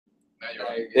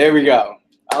There we go.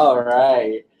 All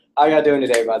right. How y'all doing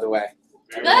today, by the way?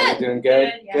 Good. Doing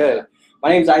good? Yeah. Good. My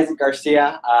name is Isaac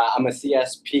Garcia. I'm a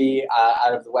CSP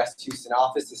out of the West Houston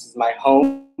office. This is my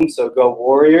home, so go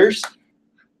Warriors.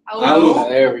 Oh.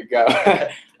 There we go.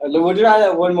 We'll try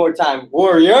that one more time.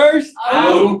 Warriors.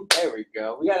 Oh. There we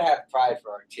go. We got to have pride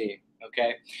for our team,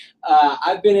 okay?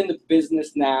 I've been in the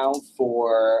business now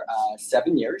for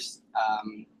 7 years.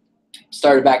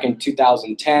 Started back in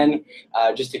 2010.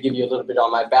 Just to give you a little bit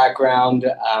on my background,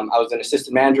 I was an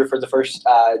assistant manager for the first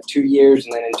 2 years,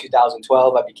 and then in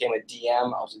 2012 I became a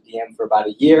DM. I was a DM for about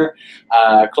a year,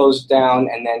 closed down,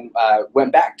 and then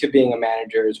went back to being a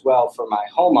manager as well for my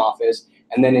home office.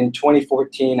 And then in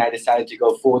 2014 I decided to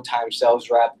go full-time sales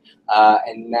rep,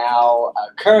 and now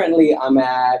currently I'm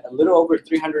at a little over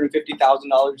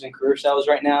 $350,000 in career sales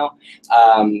right now.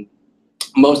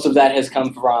 Most of that has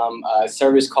come from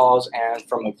service calls and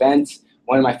from events.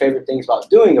 One of my favorite things about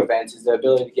doing events is the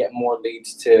ability to get more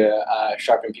leads to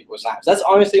sharpen people's knives. That's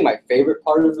honestly my favorite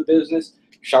part of the business,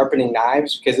 sharpening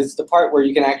knives, because it's the part where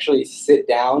you can actually sit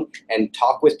down and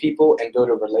talk with people and build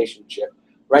a relationship.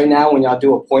 Right now, when y'all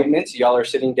do appointments, y'all are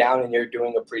sitting down and you're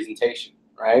doing a presentation,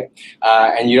 right?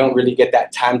 And you don't really get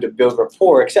that time to build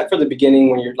rapport, except for the beginning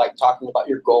when you're like talking about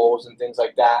your goals and things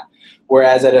like that.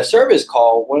 Whereas at a service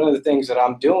call, one of the things that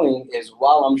I'm doing is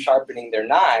while I'm sharpening their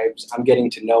knives, I'm getting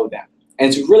to know them. And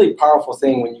it's a really powerful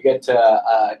thing when you get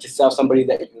to sell somebody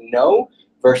that you know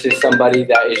versus somebody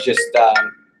that is just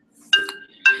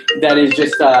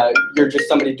you're just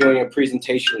somebody doing a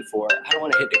presentation for. I don't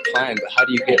want to hit decline, but how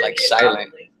do you hit like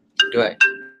silent? Do I?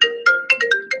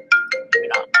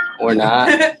 Or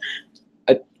not?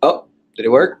 Oh, did it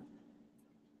work?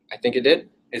 I think it did.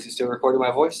 Is it still recording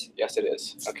my voice? Yes, it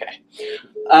is. Okay.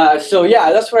 So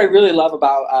yeah, that's what I really love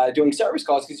about doing service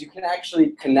calls, because you can actually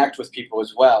connect with people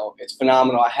as well. It's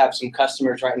phenomenal. I have some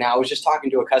customers right now. I was just talking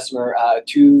to a customer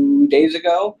 2 days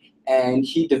ago, and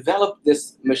he developed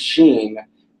this machine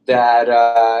that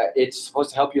it's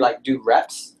supposed to help you like do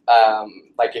reps,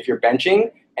 like if you're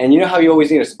benching. And you know how you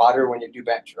always need a spotter when you do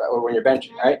bench, right? Or when you're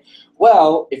benching, right?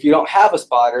 Well, if you don't have a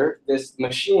spotter, this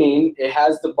machine, it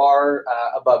has the bar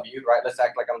above you, right? Let's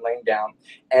act like I'm laying down.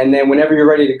 And then whenever you're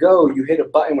ready to go, you hit a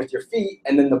button with your feet,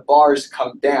 and then the bars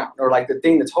come down, or like the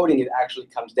thing that's holding it actually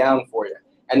comes down for you.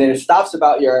 And then it stops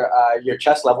about your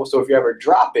chest level. So if you ever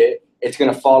drop it, it's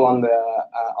going to fall on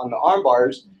the arm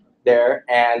bars there,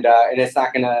 and it's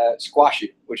not going to squash you,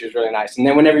 which is really nice. And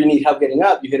then whenever you need help getting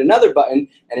up, you hit another button,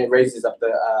 and it raises up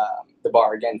the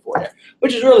bar again for you,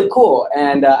 which is really cool.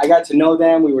 And I got to know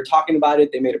them. We were talking about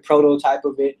it. They made a prototype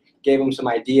of it, gave them some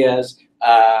ideas.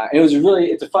 And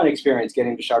it's a fun experience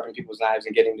getting to sharpen people's knives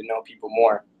and getting to know people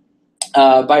more.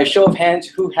 By a show of hands,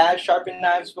 who has sharpened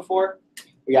knives before?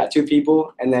 We got 2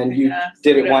 people, and then you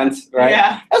did it once, right?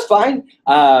 Yeah. That's fine.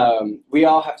 We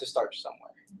all have to start somewhere.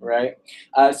 Right.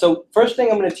 So first thing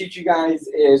I'm going to teach you guys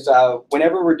is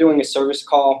whenever we're doing a service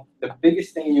call, the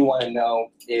biggest thing you want to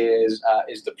know is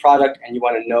the product, and you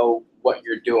want to know what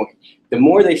you're doing. The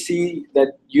more they see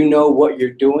that you know what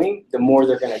you're doing, the more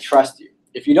they're going to trust you.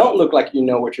 If you don't look like you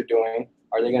know what you're doing,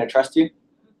 are they going to trust you?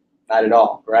 Not at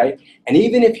all, right? And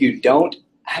even if you don't,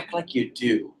 act like you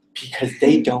do, because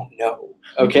they don't know.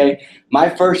 Okay. My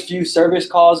first few service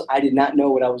calls, I did not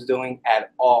know what I was doing at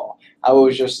all. I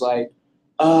was just like,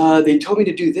 they told me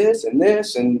to do this,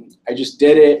 and I just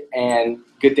did it, and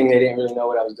good thing they didn't really know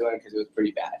what I was doing, because it was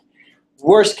pretty bad.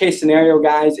 Worst case scenario,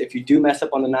 guys, if you do mess up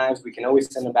on the knives, we can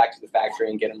always send them back to the factory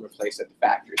and get them replaced at the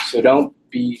factory. So don't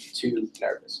be too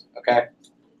nervous, okay?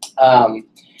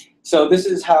 So this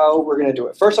is how we're going to do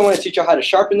it. First, I want to teach you how to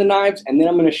sharpen the knives, and then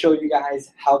I'm going to show you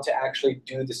guys how to actually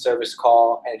do the service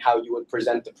call and how you would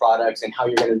present the products and how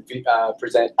you're going to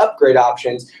present upgrade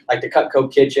options like the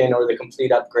Cutco Kitchen or the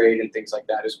complete upgrade and things like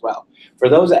that as well. For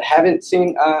those that haven't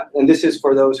seen, and this is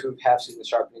for those who have seen the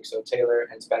sharpening, so Taylor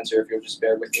and Spencer, if you'll just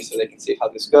bear with me so they can see how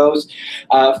this goes.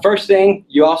 First thing,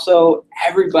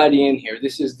 everybody in here,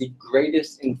 this is the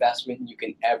greatest investment you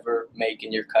can ever make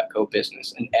in your Cutco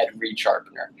business, an Ed Reed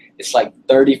sharpener. It's like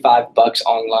 35 bucks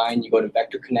online. You go to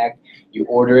Vector Connect, you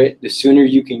order it. The sooner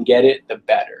you can get it, the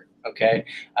better, okay?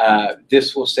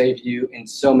 This will save you in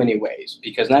so many ways,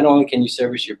 because not only can you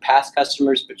service your past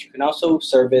customers, but you can also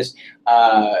service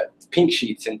pink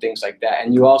sheets and things like that.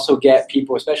 And you also get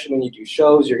people, especially when you do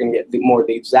shows, you're going to get more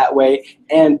leads that way.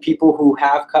 And people who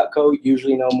have Cutco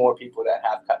usually know more people that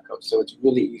have Cutco. So it's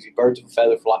really easy. Birds of a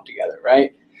feather flock together,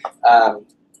 right?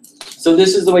 So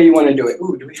this is the way you want to do it.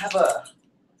 Ooh, do we have a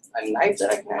knife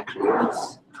that I can actually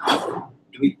use?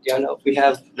 Do you know if we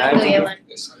have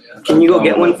knives? Can you go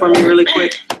get one for me really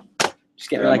quick? Just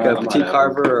get me like a petite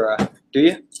carver or a, do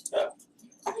you?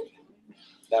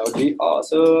 That would be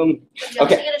awesome. You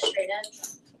Okay. also get a straight edge.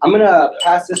 I'm gonna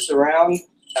pass this around.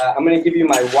 I'm gonna give you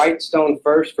my white stone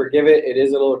first. Forgive it, it is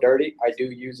a little dirty. I do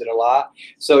use it a lot.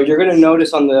 So you're gonna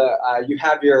notice on the, you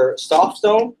have your soft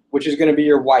stone, which is gonna be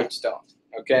your white stone,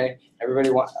 okay? Everybody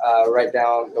write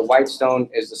down, the white stone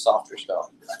is the softer stone.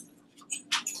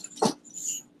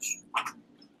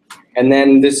 And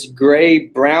then this gray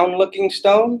brown looking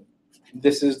stone,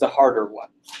 this is the harder one,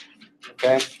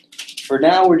 okay? For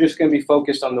now, we're just gonna be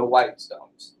focused on the white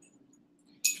stones.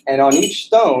 And on each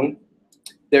stone,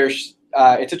 there's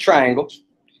it's a triangle,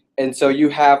 and so you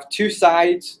have two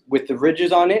sides with the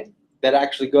ridges on it that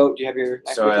actually go. Do you have your?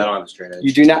 Sorry, I don't have a straight edge.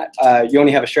 You do not. You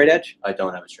only have a straight edge. I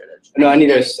don't have a straight edge. No, I need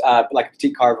a like a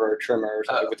petite carver or trimmer or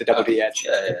something with the double D edge.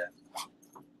 Yeah.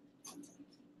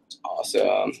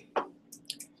 Awesome.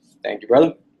 Thank you,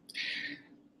 brother.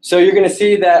 So you're gonna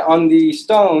see that on the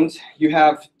stones you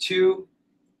have two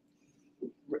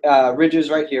ridges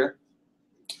right here,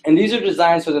 and these are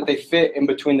designed so that they fit in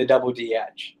between the double D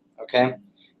edge. Okay,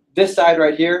 this side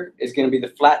right here is going to be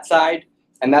the flat side,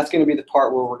 and that's going to be the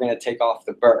part where we're going to take off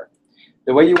the burr.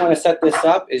 The way you want to set this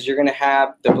up is you're going to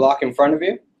have the block in front of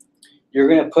you. You're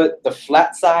going to put the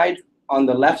flat side on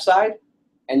the left side,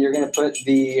 and you're going to put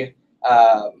the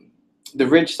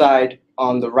ridge side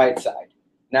on the right side.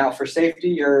 Now, for safety,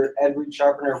 your edge reed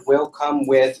sharpener will come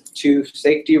with 2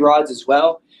 safety rods as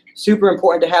well. Super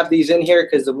important to have these in here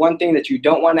because the one thing that you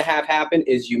don't want to have happen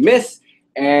is you miss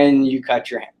and you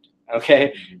cut your hand.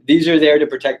 Okay, these are there to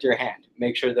protect your hand.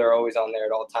 Make sure they're always on there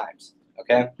at all times.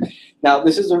 Okay, now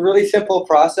this is a really simple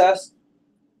process.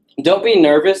 Don't be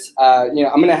nervous. You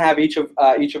know, I'm gonna have each of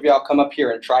y'all come up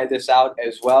here and try this out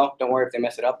as well. Don't worry if they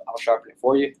mess it up. I'll sharpen it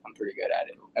for you. I'm pretty good at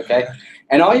it. Okay,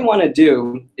 and all you want to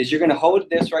do is you're gonna hold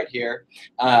this right here.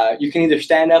 You can either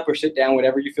stand up or sit down,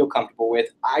 whatever you feel comfortable with.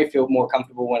 I feel more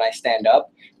comfortable when I stand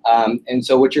up. And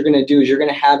so what you're gonna do is you're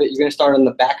gonna have it. You're gonna start on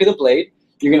the back of the blade.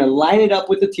 You're going to line it up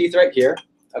with the teeth right here,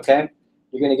 okay?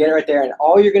 You're going to get it right there, and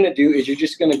all you're going to do is you're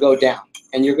just going to go down.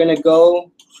 And you're going to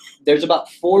go, there's about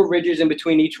 4 ridges in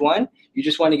between each one. You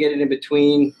just want to get it in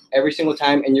between every single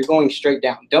time, and you're going straight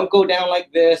down. Don't go down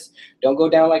like this. Don't go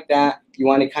down like that. You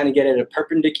want to kind of get it at a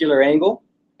perpendicular angle,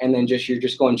 and then you're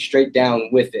just going straight down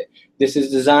with it. This is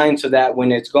designed so that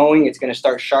when it's going to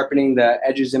start sharpening the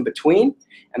edges in between,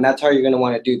 and that's how you're going to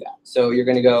want to do that. So you're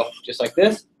going to go just like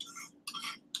this.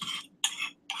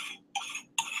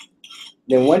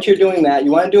 Then once you're doing that,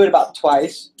 you want to do it about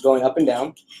twice, going up and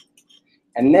down.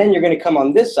 And then you're going to come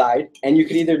on this side, and you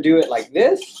could either do it like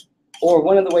this, or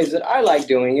one of the ways that I like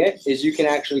doing it is you can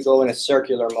actually go in a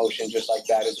circular motion just like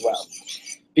that as well.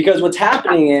 Because what's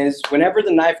happening is whenever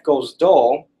the knife goes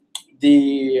dull,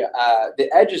 the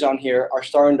edges on here are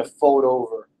starting to fold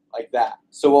over like that.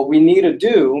 So what we need to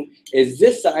do is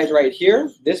this side right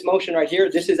here, this motion right here,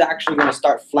 this is actually going to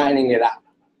start flattening it out.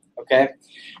 Okay?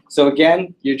 So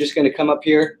again, you're just going to come up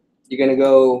here. You're going to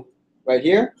go right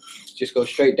here. Just go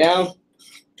straight down.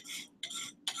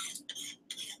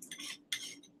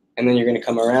 And then you're going to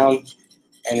come around,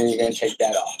 and then you're going to take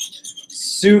that off.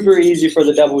 Super easy for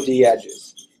the double D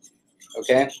edges.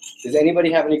 Okay? Does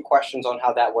anybody have any questions on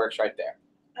how that works right there?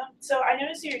 So I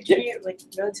noticed you're doing it like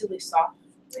relatively soft.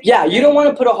 Yeah, you don't want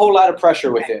to put a whole lot of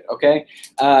pressure with it, okay?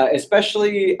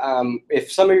 Especially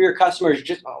if some of your customers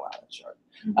just, oh wow, that's sharp.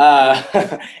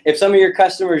 If some of your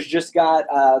customers just got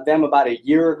them about a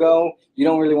year ago, you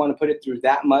don't really want to put it through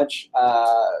that much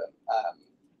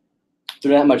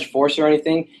force or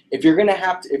anything. If you're gonna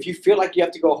have to, if you feel like you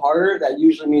have to go harder, that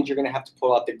usually means you're gonna have to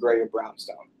pull out the gray or brown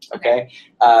stone. Okay.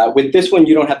 With this one,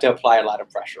 you don't have to apply a lot of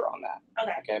pressure on that.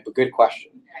 Okay. Okay, but good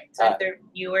question. Right. So if they're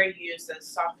newer, you use the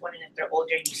soft one, and if they're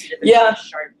older, you see that Yeah.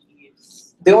 sharp, you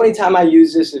use. The only time I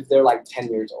use this is if they're like 10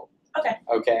 years old. Okay.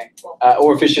 Okay. Cool.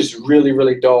 Or if it's just really,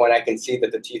 really dull and I can see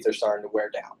that the teeth are starting to wear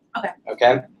down. Okay.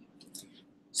 Okay.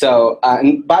 So,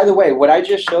 and by the way, what I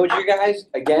just showed you guys,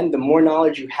 again, the more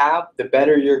knowledge you have, the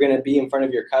better you're going to be in front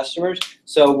of your customers.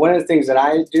 So one of the things that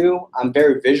I do, I'm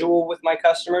very visual with my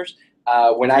customers.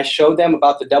 When I show them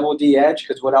about the double D edge,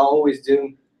 because what I'll always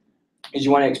do is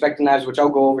you want to inspect the knives, which I'll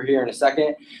go over here in a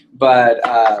second. But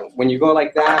when you go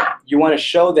like that, you want to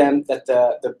show them that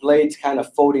the blade's kind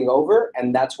of folding over,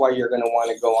 and that's why you're going to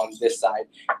want to go on this side.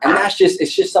 And that's just,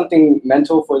 it's just something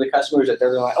mental for the customers that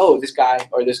they're like, oh, this guy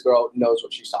or this girl knows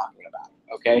what she's talking about.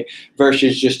 Okay,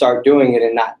 versus just start doing it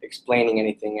and not explaining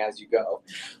anything as you go.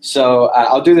 So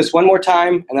I'll do this one more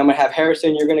time, and then I'm going to have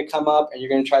Harrison, you're going to come up, and you're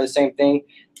going to try the same thing.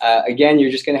 Again,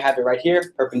 you're just going to have it right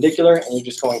here, perpendicular, and you're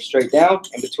just going straight down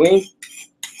in between.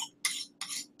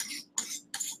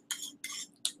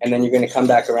 And then you're going to come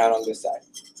back around on this side.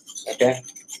 Okay?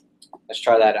 Let's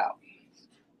try that out.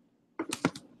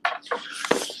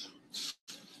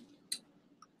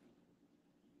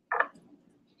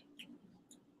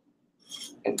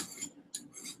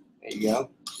 you go.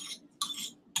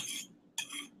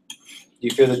 Do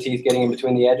you feel the teeth getting in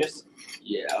between the edges?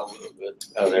 Yeah, a little bit.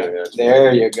 Oh, there it goes.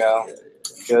 There you go. Yeah,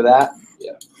 Feel that?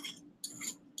 Yeah.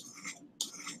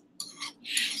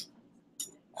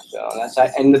 So on that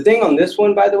side. And the thing on this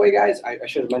one, by the way, guys, I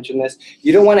should have mentioned this.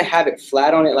 You don't want to have it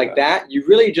flat on it like that. You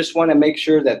really just want to make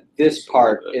sure that this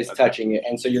part is touching it.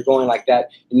 And so you're going like that.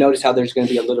 You notice how there's going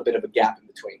to be a little bit of a gap in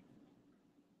between.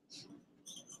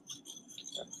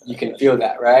 You can feel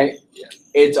that, right? Yeah.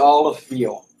 It's all a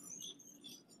feel.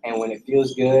 And when it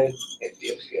feels good, it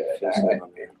feels good. All right.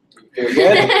 You feel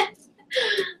good?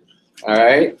 All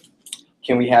right.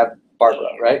 Can we have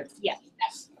Barbara, right? Yeah.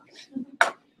 Yes.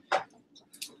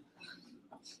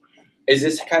 Is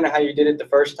this kind of how you did it the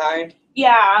first time?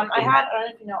 Yeah, I don't know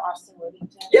if you know Austin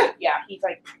Whittington. Yeah. Yeah, he's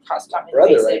like taught me the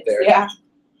Brother basics. right there. Yeah.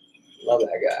 Love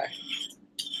that guy.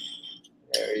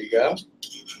 There you go.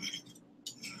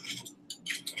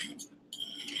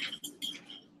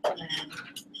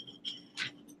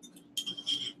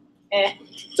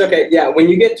 It's okay. Yeah, when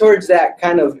you get towards that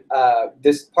kind of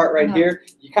this part right here,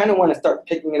 you kind of want to start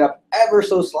picking it up ever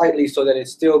so slightly so that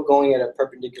it's still going at a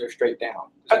perpendicular straight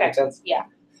down. Does that make sense? Yeah.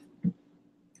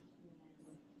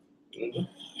 Mm-hmm.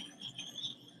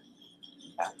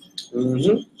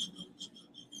 Mm-hmm.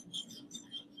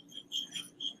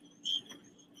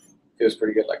 Feels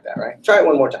pretty good like that, right? Try it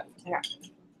one more time. Yeah.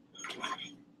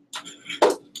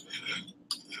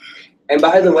 And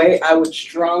by the way, I would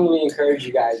strongly encourage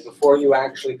you guys, before you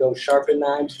actually go sharpen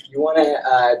knives, you want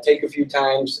to take a few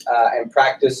times and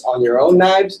practice on your own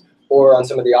knives or on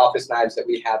some of the office knives that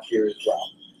we have here as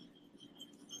well.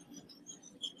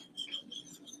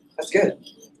 That's good.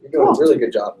 You're doing a really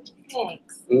good job.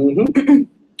 Thanks. Mm-hmm.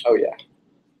 Oh, yeah.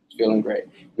 Feeling great.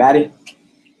 Maddie,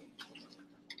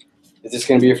 is this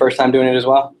going to be your first time doing it as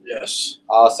well? Yes.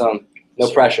 Awesome. No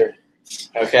pressure.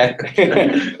 Okay?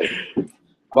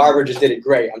 Barbara just did it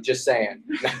great. I'm just saying.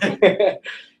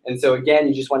 And so, again,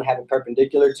 you just want to have it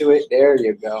perpendicular to it. There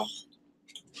you go.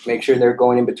 Make sure they're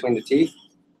going in between the teeth.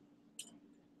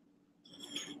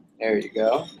 There you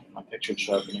go. I pictured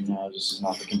sharpening now. This is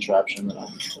not the contraption that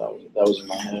was in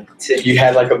my head. You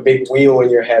had like a big wheel in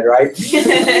your head, right?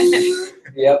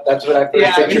 Yep, that's what I first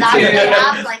Yeah, pictured That's too. what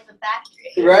sounds like the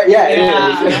factory. Right, yeah,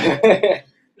 it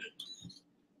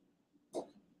is.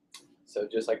 So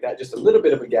just like that, just a little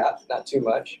bit of a gap, not too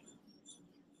much.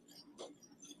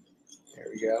 There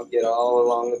we go. Get all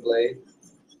along the blade.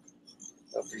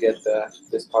 Don't forget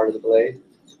this part of the blade.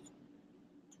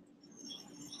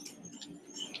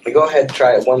 And go ahead and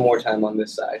try it one more time on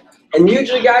this side. And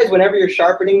usually, guys, whenever you're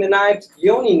sharpening the knives,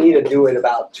 you only need to do it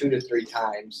about 2 to 3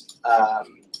 times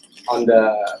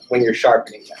when you're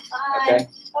sharpening them. Okay?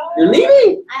 You're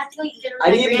leaving? I have to go eat dinner.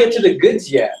 I didn't even get to the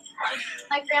goods yet.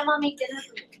 My grandma made dinner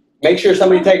for me. Make sure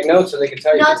somebody take notes so they can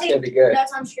tell you No, if it's going to be good.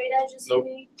 Notes on straight edges Nope. for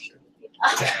me.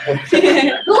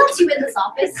 Who lets you in this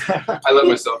office? I let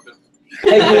myself in.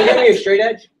 Hey, can you give me a straight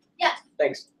edge? Yeah.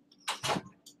 Thanks.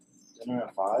 Dinner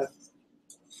at 5?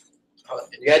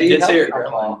 You got to She eat did say healthy, her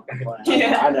bro. grandma.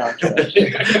 Yeah. I know.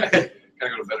 Gotta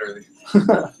go to bed early.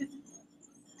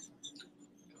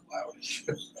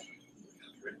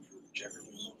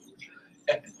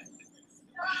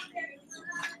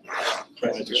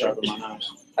 Can't wait to sharpen my knives.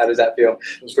 How does that feel?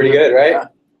 It's pretty good, right? Yeah.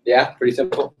 Yeah, pretty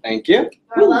simple. Thank you.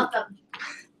 You're welcome.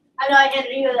 I know I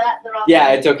handed you that the wrong Yeah,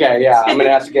 way. it's okay. Yeah, I'm going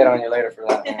to have to get on you later for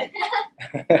that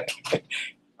one.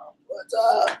 What's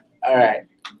up? All right.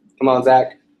 Come on,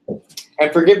 Zach.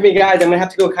 And forgive me, guys. I'm going to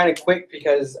have to go kind of quick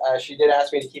because she did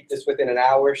ask me to keep this within an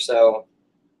hour, so.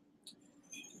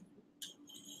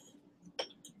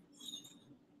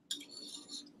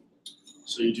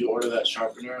 So you do order that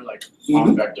sharpener like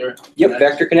on Vector? Yep,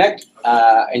 Vector Connect.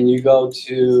 And you go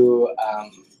to, I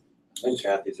think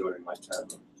Kathy's ordering my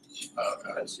tablet. Oh,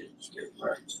 okay. Let's see.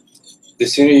 the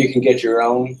sooner you can get your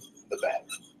own, the better.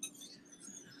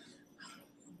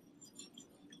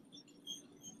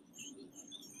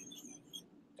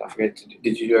 Don't forget to,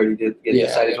 did you already get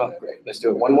this side as well? Great, let's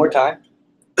do it one more time.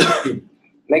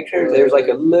 Make sure there's like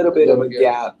a little bit of a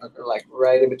gap, like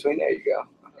right in between. There you go.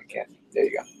 Okay, there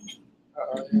you go.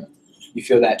 You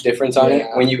feel that difference on it?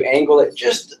 Yeah. When you angle it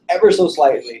just ever so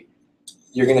slightly,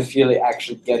 you're gonna feel it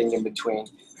actually getting in between.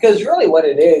 Because really what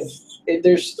it is,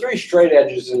 there's 3 straight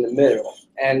edges in the middle.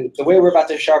 And the way we're about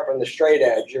to sharpen the straight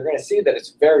edge, you're gonna see that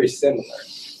it's very similar.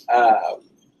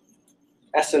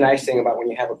 That's the nice thing about when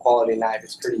you have a quality knife,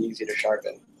 it's pretty easy to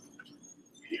sharpen.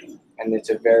 And it's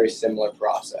a very similar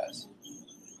process.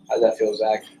 How's that feel,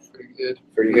 Zach? Pretty good.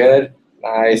 Pretty good?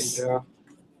 Nice. Yeah.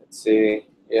 Let's see.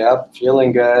 Yep,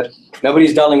 feeling good.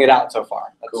 Nobody's dulling it out so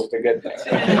far. That's a good thing.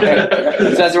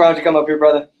 Cesar, why don't you come up here,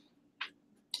 brother?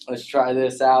 Let's try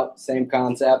this out. Same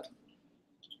concept.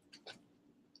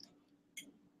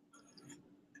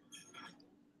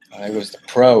 There goes the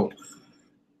pro.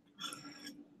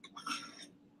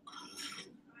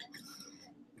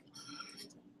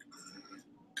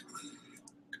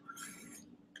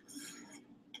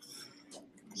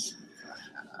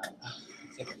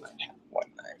 I think I might have one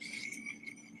knife.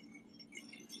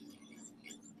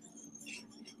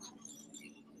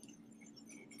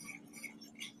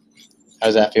 How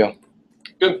does that feel?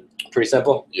 Good. Pretty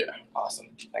simple? Yeah. Awesome.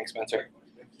 Thanks, Spencer.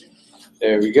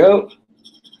 There we go.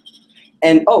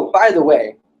 And oh, by the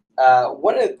way,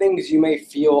 one of the things you may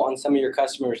feel on some of your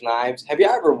customers' knives, have you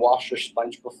ever washed your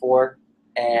sponge before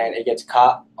and it gets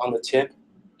caught on the tip?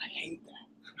 I hate that.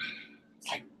 It's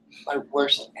like my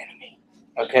worst enemy.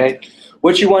 Okay?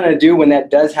 What you want to do when that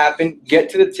does happen, get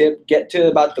to the tip, get to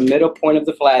about the middle point of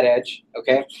the flat edge,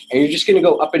 okay? And you're just going to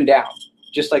go up and down,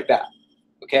 just like that,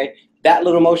 okay? That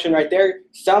little motion right there,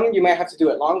 some you might have to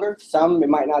do it longer, some it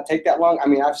might not take that long. I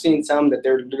mean, I've seen some that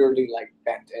they're literally like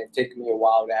bent, and it takes me a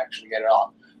while to actually get it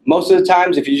off. Most of the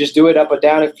times, if you just do it up or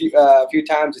down a few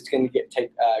times, it's going to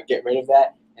get rid of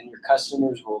that, and your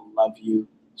customers will love you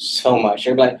so much.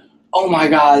 They're like, oh my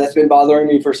God, that's been bothering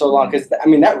me for so long, because I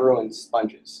mean that ruins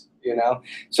sponges, you know.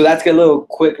 So that's a little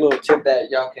quick little tip that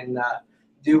y'all can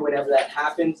do whenever that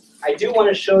happens. I do want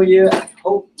to show you. I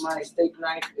hope my steak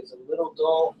knife is a little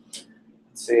dull.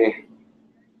 Let's see.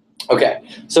 Okay,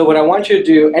 so what I want you to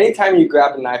do, anytime you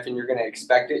grab a knife and you're going to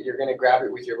expect it, you're going to grab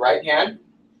it with your right hand,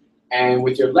 and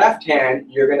with your left hand,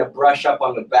 you're going to brush up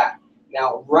on the back.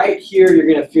 Now, right here, you're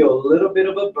going to feel a little bit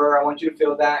of a burr. I want you to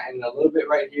feel that, and a little bit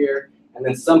right here, and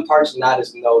then some parts not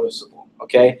as noticeable,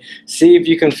 okay? See if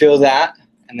you can feel that,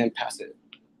 and then pass it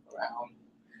around.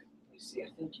 Let me see, I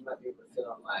think you might be able to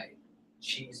feel on my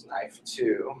cheese knife,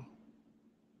 too.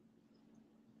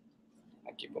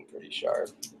 I keep them pretty sharp.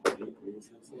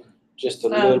 Just a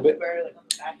little bit. Like on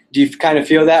the back. Do you kind of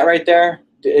feel that right there?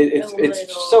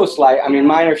 It's so slight. I mean,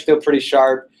 mine are still pretty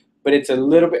sharp, but it's a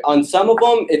little bit. On some of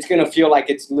them, it's going to feel like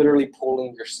it's literally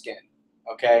pulling your skin,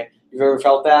 okay? You've ever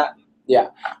felt that? Yeah.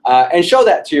 And show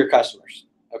that to your customers,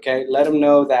 okay? Let them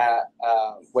know that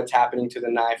what's happening to the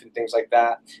knife and things like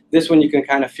that. This one, you can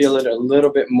kind of feel it a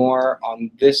little bit more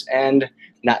on this end,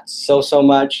 not so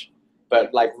much,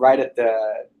 but like right at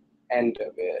the end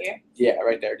of it. Here? Yeah,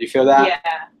 right there. Do you feel that? Yeah.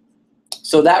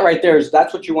 So that right there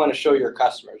that's what you want to show your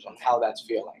customers on how that's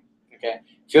feeling. Okay,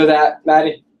 feel that,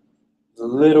 Maddie? A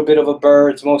little bit of a burr.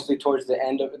 It's mostly towards the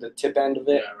end of it, the tip end of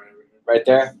it, Yeah, right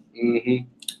there.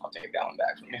 I'll take that one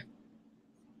back from you.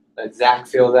 Let Zach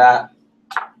feel that.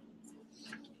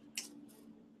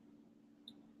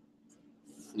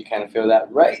 You kind of feel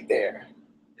that right there.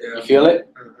 Yeah. You feel it?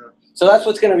 Uh-huh. So that's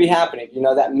what's going to be happening. You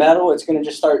know, that metal, it's going to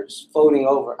just start floating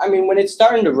over. I mean, when it's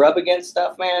starting to rub against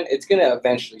stuff, man, it's going to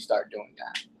eventually start doing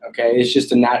that. Okay? It's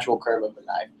just a natural curve of a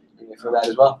knife. You feel that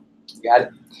as well? You got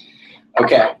it?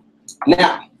 Okay.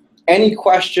 Now, any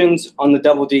questions on the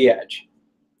double D edge?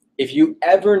 If you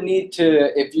ever need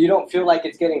to, if you don't feel like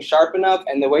it's getting sharp enough,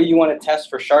 and the way you want to test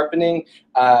for sharpening,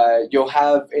 you'll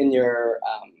have in your,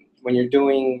 when you're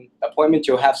doing appointments,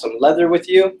 you'll have some leather with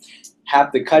you.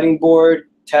 Have the cutting board.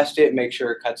 Test it, make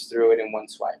sure it cuts through it in one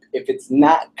swipe. If it's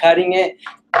not cutting it,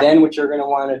 then what you're going to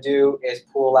want to do is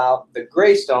pull out the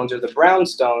gray stones or the brown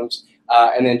stones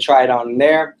and then try it on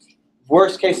there.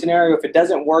 Worst case scenario, if it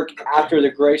doesn't work after the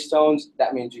gray stones,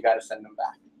 that means you got to send them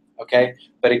back. Okay?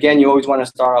 But again, you always want to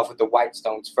start off with the white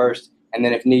stones first, and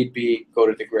then if need be, go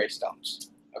to the gray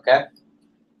stones. Okay?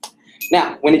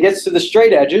 Now, when it gets to the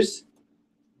straight edges,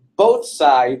 both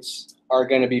sides are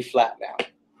going to be flat now.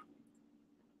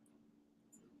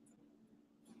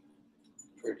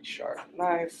 Pretty sharp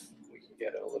knife. We can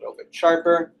get it a little bit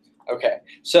sharper. Okay,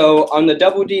 so on the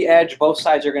double D edge, both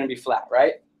sides are going to be flat,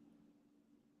 right?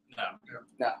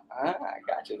 No. I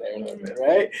got you there a little bit,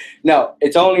 right? No,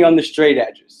 it's only on the straight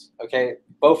edges, okay?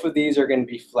 Both of these are going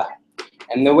to be flat.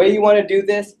 And the way you want to do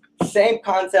this, same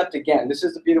concept again. This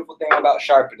is the beautiful thing about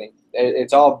sharpening.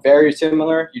 It's all very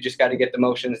similar. You just got to get the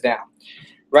motions down.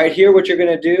 Right here, what you're going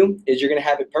to do is you're going to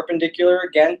have it perpendicular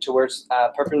again to where it's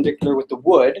perpendicular with the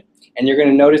wood. And you're going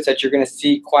to notice that you're going to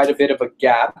see quite a bit of a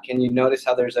gap. Can you notice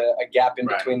how there's a gap in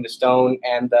between the stone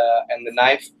and the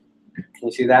knife? Can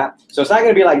you see that? So it's not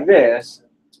going to be like this.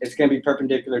 It's going to be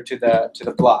perpendicular to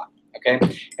the block. Okay.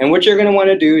 And what you're going to want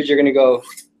to do is you're going to go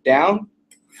down,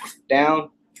 down,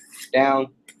 down,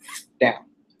 down.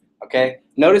 Okay.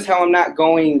 Notice how I'm not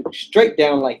going straight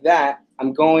down like that.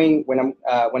 I'm going when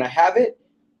I have it.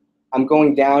 I'm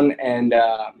going down and.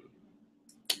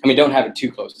 I mean, don't have it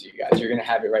too close to you guys. You're going to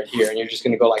have it right here, and you're just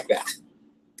going to go like that.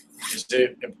 Is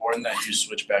it important that you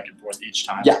switch back and forth each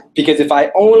time? Yeah, because if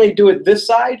I only do it this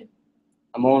side,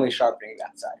 I'm only sharpening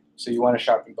that side. So you want to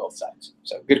sharpen both sides.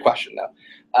 So good question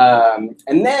though.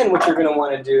 And then what you're going to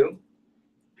want to do,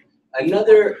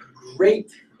 another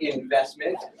great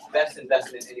investment, best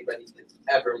investment anybody can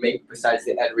ever make besides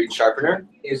the Ed Reed sharpener,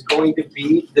 is going to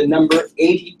be the number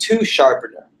 82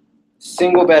 sharpener.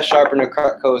 Single best sharpener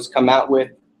Cutco's come out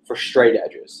with for straight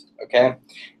edges, okay?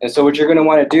 And so what you're going to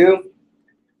want to do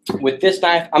with this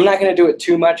knife, I'm not going to do it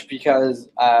too much because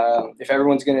if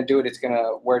everyone's going to do it, it's going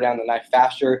to wear down the knife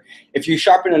faster. If you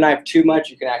sharpen a knife too much,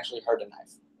 you can actually hurt a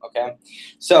knife, okay?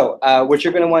 So what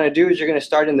you're going to want to do is you're going to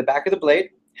start in the back of the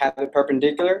blade, have it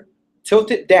perpendicular,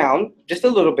 tilt it down just a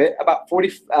little bit, about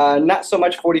 40, not so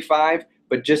much 45,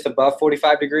 but just above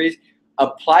 45 degrees.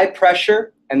 Apply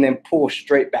pressure and then pull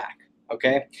straight back,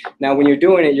 okay? Now when you're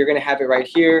doing it, you're going to have it right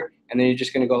here, and then you're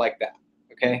just going to go like that,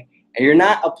 okay? And you're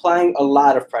not applying a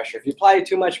lot of pressure. If you apply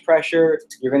too much pressure,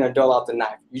 you're going to dull out the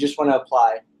knife. You just want to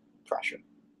apply pressure,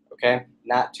 okay?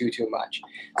 Not too much.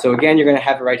 So again, you're going to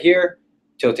have it right here,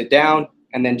 tilt it down,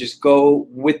 and then just go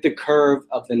with the curve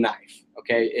of the knife,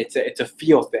 okay? It's a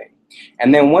feel thing.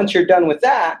 And then once you're done with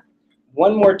that,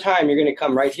 one more time, you're going to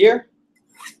come right here,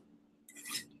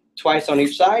 twice on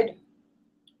each side,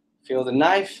 feel the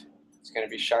knife. It's going to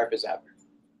be sharp as ever.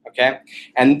 Okay,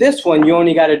 and this one you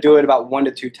only got to do it about 1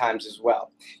 to 2 times as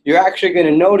well. You're actually going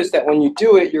to notice that when you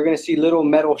do it, you're going to see little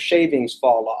metal shavings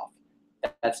fall off.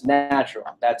 That's natural.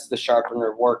 That's the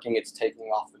sharpener working. It's taking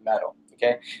off the metal.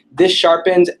 Okay, this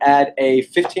sharpens at a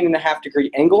 15.5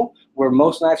 degree angle, where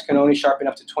most knives can only sharpen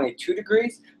up to 22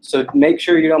 degrees. So make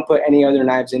sure you don't put any other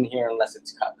knives in here unless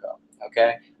it's Cutco.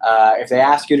 Okay, if they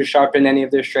ask you to sharpen any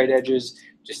of their straight edges,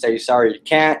 just say sorry, you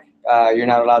can't. You're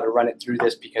not allowed to run it through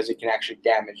this because it can actually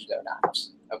damage their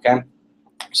knives, okay?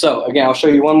 So again, I'll show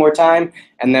you one more time,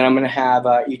 and then I'm going to have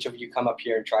each of you come up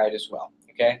here and try it as well,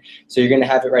 okay? So you're going to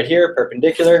have it right here,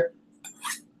 perpendicular,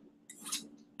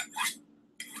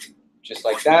 just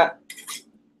like that,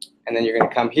 and then you're going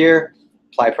to come here,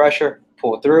 apply pressure,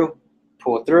 pull through,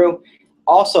 pull through.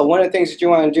 Also, one of the things that you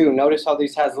want to do, notice how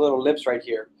these has little lips right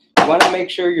here. You want to make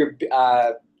sure you're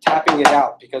tapping it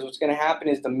out, because what's going to happen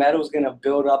is the metal is going to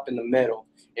build up in the middle.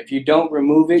 If you don't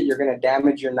remove it, you're going to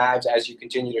damage your knives as you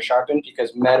continue to sharpen,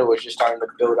 because metal is just starting to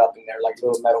build up in there like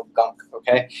little metal gunk,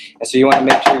 okay? And so you want to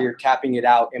make sure you're tapping it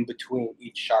out in between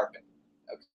each sharpen,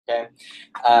 okay?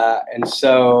 And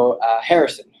so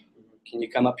Harrison, can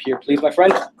you come up here please, my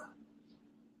friend?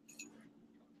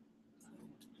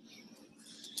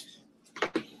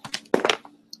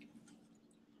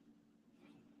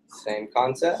 Same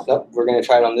concept. Nope, we're going to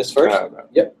try it on this first. Okay.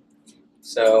 Yep.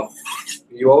 So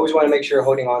you always want to make sure you're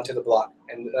holding on to the block.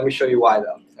 And let me show you why,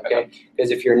 though. Okay? Because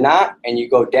if you're not and you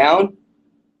go down,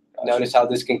 notice how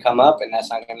this can come up, and that's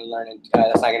not going to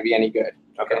that's not going to be any good.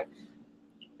 Okay.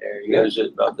 There you go. Is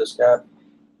it about this gap?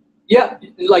 Yeah,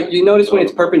 like you notice when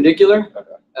it's perpendicular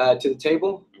Okay. to the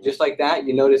table, just like that,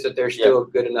 you notice that there's still a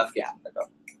good enough gap. Okay.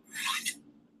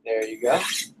 There you go.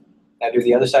 Now do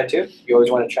the other side too. You always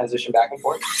want to transition back and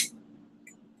forth.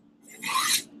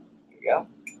 There you go.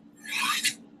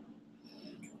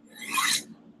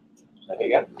 There you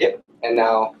go. Yep. And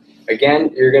now, again,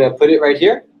 you're going to put it right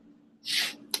here.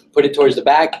 Put it towards the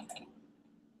back,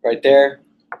 right there.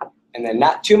 And then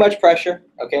not too much pressure,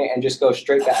 okay? And just go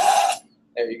straight back.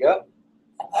 There you go.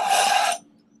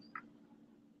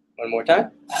 One more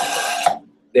time.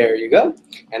 There you go.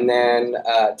 And then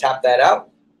tap that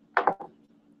out.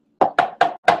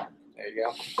 There you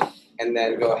go. And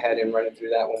then go ahead and run it through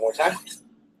that one more time.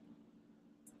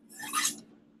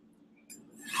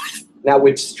 Now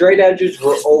with straight edges,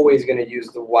 we're always going to use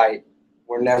the white.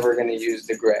 We're never going to use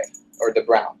the gray or the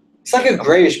brown. It's like a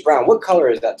grayish brown. What color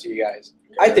is that to you guys?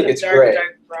 I think it's gray.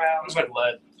 Dark brown. It's like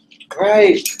lead.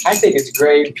 Right. I think it's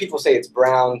gray. People say it's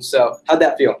brown. So how'd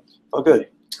that feel? Oh, good.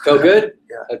 Feel good?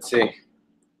 Yeah. Let's see.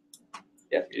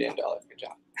 Yep, you didn't dull it. Good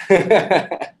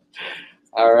job.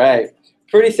 All right.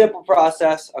 Pretty simple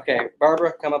process. Okay,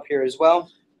 Barbara, come up here as well.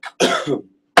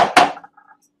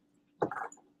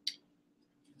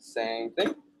 Same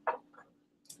thing.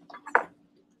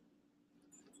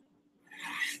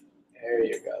 There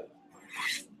you go.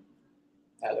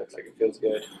 That looks like it feels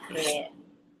good. Yeah.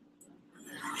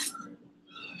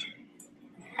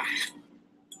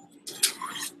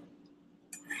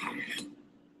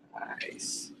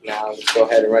 Nice. Now let's go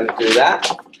ahead and run it through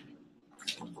that.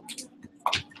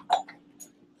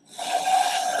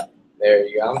 There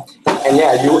you go. And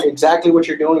yeah, you exactly what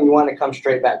you're doing, you want to come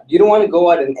straight back. You don't want to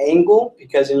go at an angle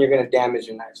because then you're going to damage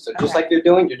your knife. So just like you're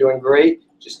doing great.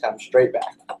 Just come straight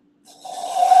back.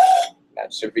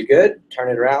 That should be good. Turn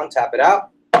it around, tap it out.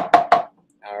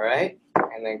 All right,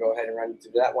 and then go ahead and run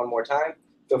through that one more time.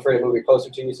 Feel free to move it closer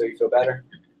to you so you feel better.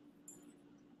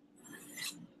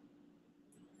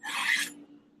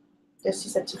 Yes,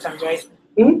 you said 2 times, right?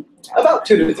 About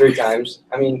 2 to 3 times.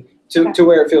 I mean, to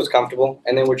where it feels comfortable.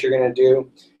 And then what you're going to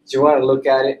do is you want to look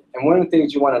at it. And one of the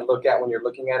things you want to look at when you're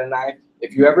looking at a knife,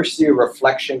 if you ever see a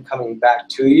reflection coming back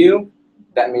to you,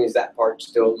 that means that part's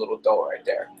still a little dull right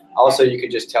there. Also, you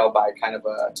could just tell by kind of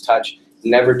a touch.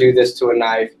 Never do this to a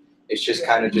knife. It's just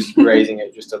kind of just grazing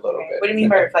it just a little bit. What do you mean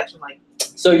by reflection? Like,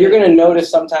 So you're going to notice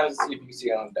sometimes, see if you can see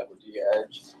it on the double D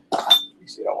edge. You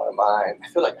see, I don't want to mind. I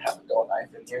feel like I have a dull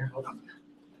knife in here. Hold on.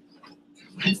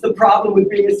 What's the problem with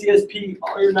being a CSP?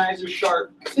 All your knives are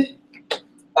sharp.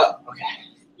 Oh, okay.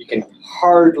 You can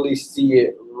hardly see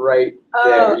it right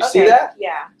there. You see that?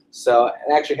 Yeah. So,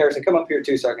 and actually, Harrison, come up here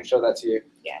too so I can show that to you.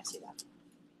 Yeah, I see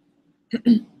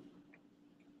that.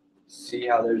 See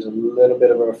how there's a little bit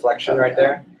of a reflection right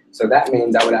there? So that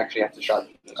means I would actually have to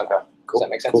sharpen. Okay, cool. Does that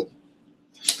make sense? Cool.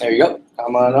 There you go.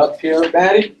 Come on up here,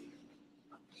 Maddie.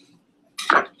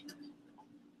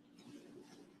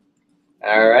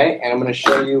 All right, and I'm going to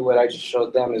show you what I just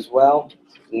showed them as well.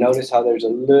 Notice how there's a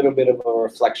little bit of a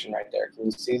reflection right there. Can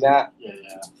you see that? Yeah.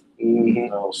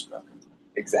 Mm-hmm.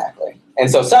 Exactly. And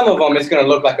so some of them, it's going to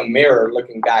look like a mirror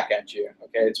looking back at you.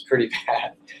 Okay, it's pretty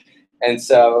bad. And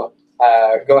so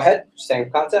go ahead,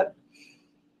 same concept.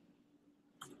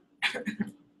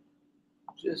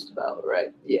 Just about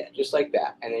right. Yeah, just like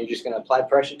that. And then you're just going to apply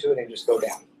pressure to it and just go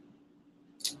down.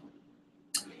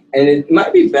 And it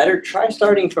might be better, try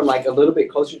starting from like a little bit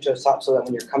closer to the top so that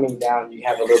when you're coming down, you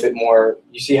have a little bit more,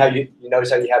 you see how you notice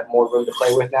how you have more room to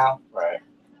play with now? Right.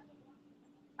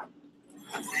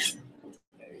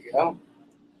 There you go.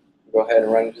 Go ahead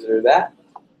and run through that.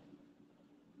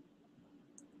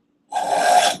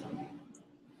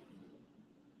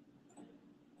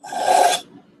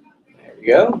 There we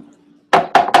go.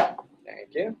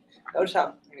 Thank you. Notice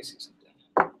how, let me see something.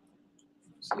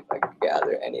 See if I can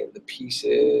gather any of the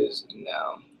pieces.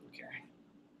 No. Okay.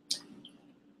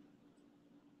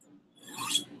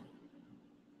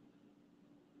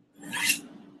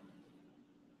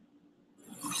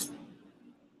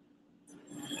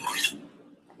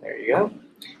 There you go.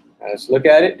 Now let's look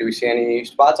at it. Do we see any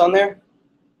spots on there?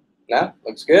 No?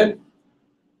 Looks good?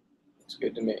 Looks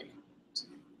good to me.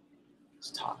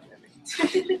 It's talking to me.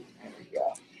 There we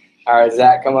go. All right,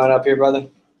 Zach, come on up here, brother.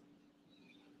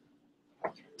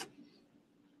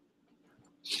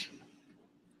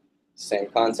 Same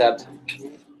concept.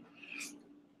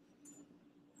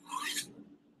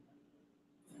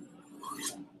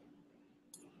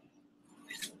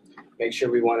 Make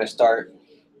sure we want to start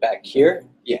back here.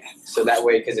 Yeah, so that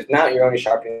way, because if not, you're only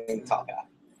sharpening the top half.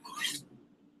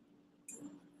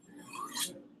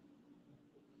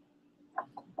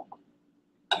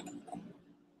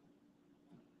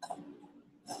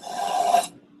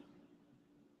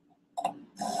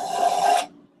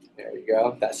 There you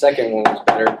go. That second one was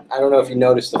better. I don't know if you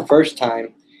noticed the first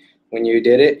time when you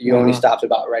did it, you only stopped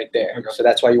about right there. Okay. So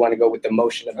that's why you want to go with the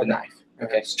motion of the knife.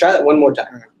 Okay, so try that one more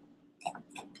time.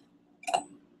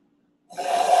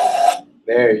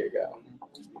 There you go.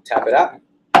 Tap it out.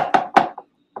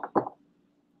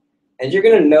 And you're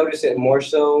going to notice it more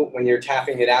so when you're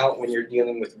tapping it out when you're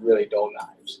dealing with really dull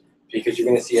knives, because you're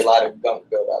going to see a lot of gunk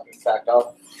build up. In fact,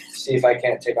 I'll see if I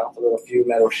can't take off a few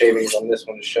metal shavings on this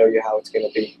one to show you how it's going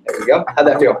to be. There we go. How'd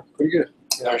that feel? Pretty good.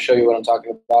 I'm going to show you what I'm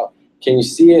talking about. Can you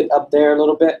see it up there a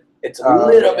little bit? It's a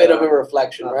little bit of a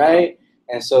reflection, right?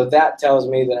 And so that tells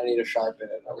me that I need to sharpen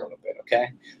it a little bit,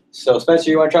 okay? So Spencer,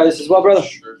 you want to try this as well, brother?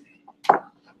 Sure.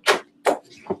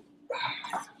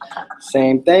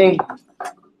 Same thing.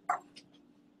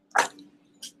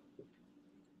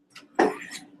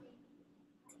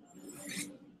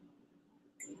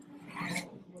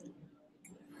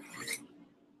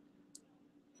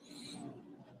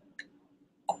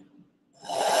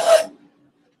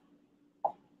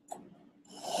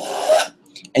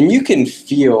 And you can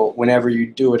feel whenever you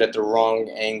do it at the wrong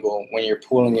angle when you're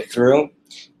pulling it through.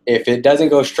 If it doesn't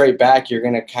go straight back, you're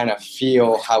going to kind of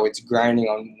feel how it's grinding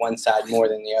on one side more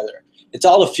than the other. It's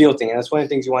all a feel thing, and that's one of the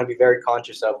things you want to be very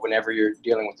conscious of whenever you're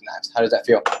dealing with the knives. How does that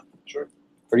feel? Sure.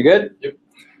 Pretty good? Yep.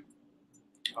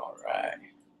 All right.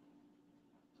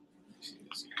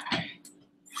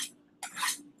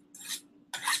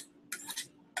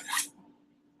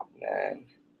 And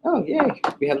oh, yay.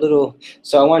 We have little,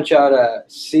 so I want y'all to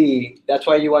see, that's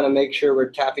why you want to make sure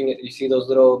we're tapping it. You see those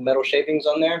little metal shapings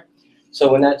on there? So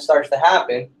when that starts to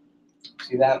happen,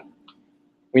 see that?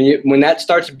 When that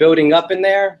starts building up in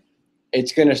there,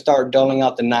 it's going to start dulling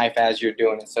out the knife as you're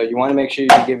doing it. So you want to make sure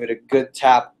you give it a good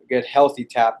tap, a good healthy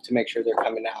tap to make sure they're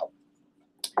coming out.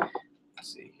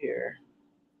 here.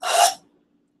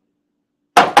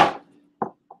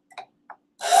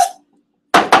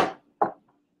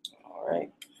 All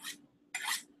right.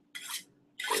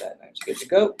 So that knife's good to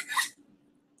go.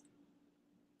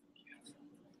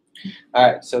 All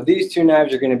right, so these two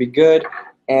knives are going to be good,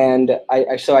 and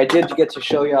I did get to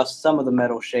show y'all some of the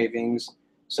metal shavings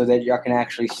so that y'all can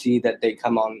actually see that they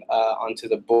come on onto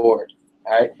the board.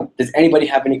 All right. Does anybody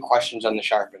have any questions on the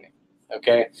sharpening?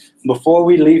 Okay. Before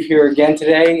we leave here again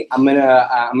today, I'm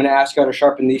gonna ask y'all to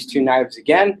sharpen these two knives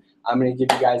again. I'm gonna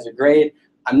give you guys a grade.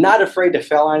 I'm not afraid to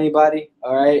fail anybody,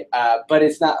 all right, but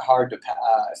it's not hard to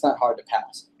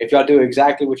pass. If y'all do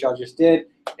exactly what y'all just did,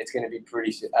 it's going to be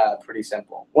pretty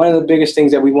simple. One of the biggest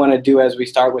things that we want to do as we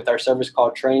start with our service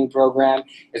call training program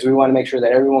is we want to make sure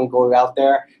that everyone goes out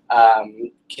there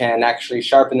can actually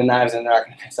sharpen the knives and they're not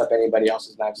going to mess up anybody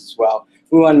else's knives as well.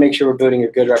 We want to make sure we're building a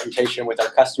good reputation with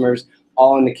our customers,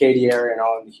 all in the Katy area and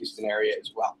all in the Houston area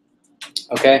as well.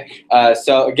 Okay,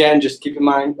 so again, just keep in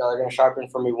mind, they're going to sharpen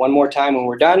for me one more time when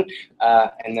we're done,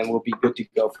 and then we'll be good to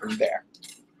go from there.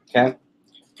 Okay,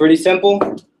 pretty simple.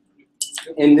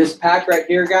 In this pack right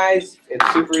here, guys,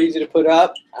 it's super easy to put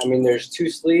up. I mean, there's 3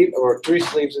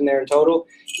 sleeves in there in total.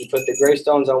 You put the gray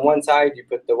stones on one side, you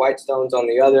put the white stones on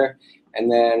the other,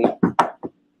 and then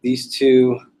these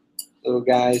two little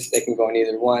guys, they can go in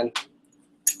either one.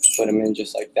 Put them in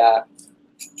just like that.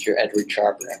 Your Edward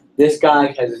sharpener. This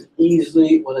guy has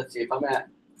easily, well, let's see if I'm at,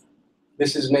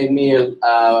 this has made me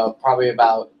probably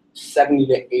about $70,000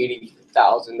 to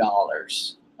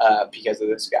 $80,000 because of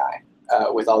this guy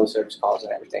with all the service calls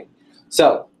and everything.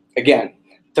 So again,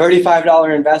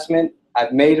 $35 investment.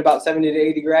 I've made about 70 to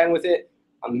 80 grand with it.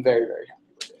 I'm very, very happy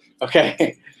with it.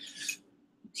 Okay.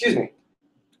 Excuse me.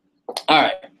 All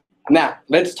right. Now,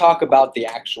 let's talk about the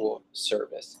actual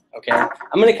service, okay? I'm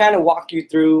going to kind of walk you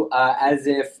through as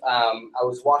if I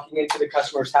was walking into the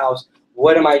customer's house.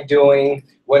 What am I doing?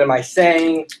 What am I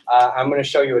saying? I'm going to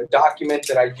show you a document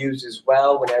that I use as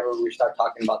well whenever we start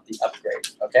talking about the upgrade,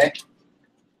 okay?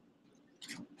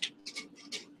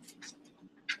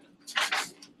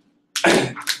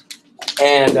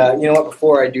 And you know what?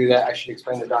 Before I do that, I should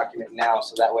explain the document now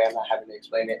so that way I'm not having to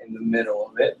explain it in the middle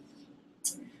of it.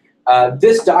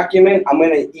 This document, I'm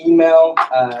going to email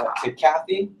to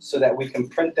Kathy so that we can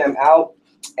print them out,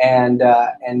 and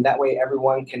that way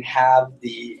everyone can have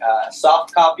the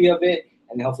soft copy of it,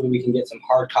 and hopefully we can get some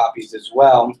hard copies as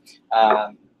well.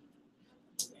 And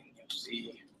you'll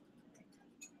see.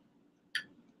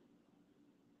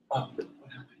 Oh, what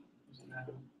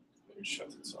happened? It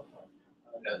shuts itself off.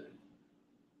 No.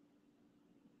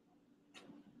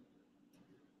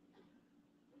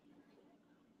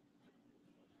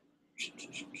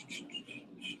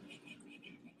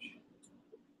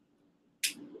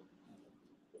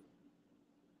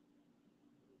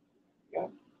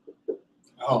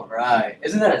 All right.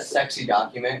 Isn't that a sexy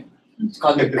document? It's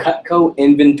called the Cutco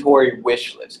Inventory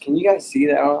Wish List. Can you guys see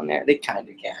that on there? They kind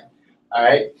of can. All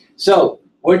right. So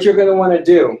what you're going to want to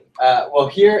do, well,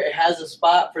 here it has a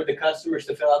spot for the customers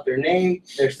to fill out their name,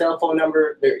 their cell phone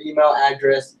number, their email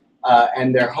address,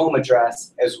 and their home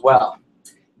address as well.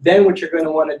 Then what you're going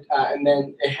to want to, and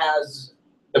then it has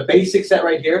the basic set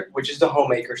right here, which is the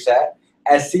homemaker set.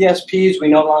 As CSPs, we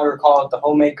no longer call it the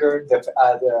homemaker,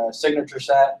 the signature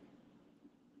set,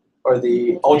 or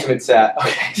the ultimate set.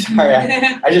 Okay, sorry,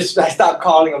 I stopped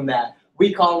calling them that.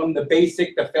 We call them the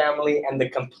basic, the family, and the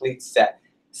complete set.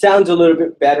 Sounds a little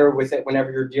bit better with it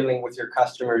whenever you're dealing with your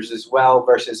customers as well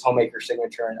versus homemaker,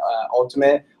 signature, and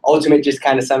ultimate. Ultimate just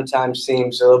kind of sometimes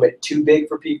seems a little bit too big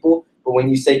for people, but when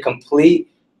you say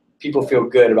complete, people feel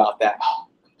good about that. Oh,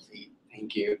 complete,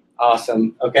 thank you.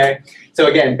 Awesome, okay? So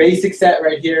again, basic set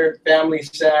right here, family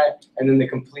set, and then the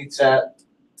complete set.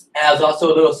 It has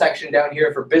also a little section down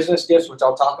here for business gifts, which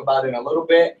I'll talk about in a little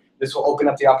bit. This will open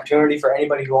up the opportunity for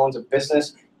anybody who owns a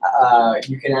business.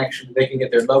 They can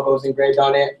get their logos engraved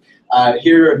on it.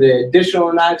 Here are the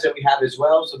additional knives that we have as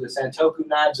well. So the Santoku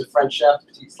knives, the French Chef,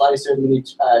 petite slicer, mini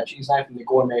cheese knife, and the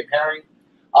gourmet pairing.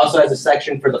 Also has a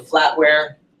section for the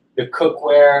flatware, the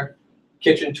cookware,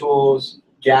 kitchen tools,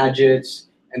 gadgets,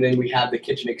 and then we have the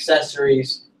kitchen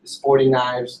accessories, the sporting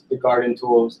knives, the garden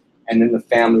tools, and then the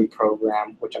family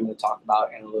program, which I'm going to talk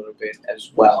about in a little bit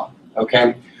as well,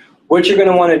 okay? What you're going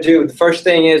to want to do, the first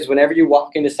thing is whenever you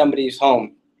walk into somebody's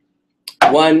home,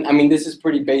 one, I mean, this is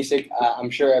pretty basic. I'm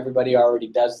sure everybody already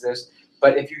does this,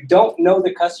 but if you don't know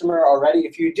the customer already,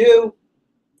 if you do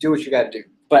what you got to do.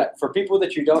 But for people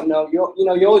that you don't know, you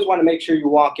always want to make sure you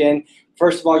walk in.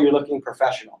 First of all, you're looking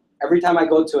professional. Every time I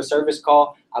go to a service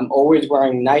call, I'm always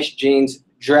wearing nice jeans,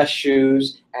 dress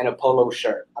shoes, and a polo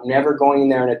shirt. I'm never going in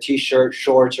there in a t-shirt,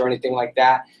 shorts, or anything like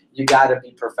that. you got to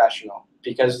be professional,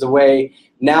 because the way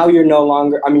now you're no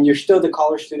longer, I mean, you're still the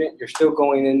college student, you're still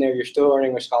going in there, you're still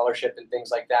earning a scholarship and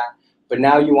things like that. But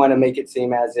now you want to make it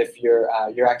seem as if you're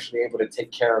actually able to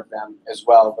take care of them as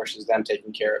well versus them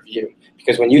taking care of you.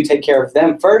 Because when you take care of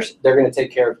them first, they're going to take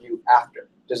care of you after.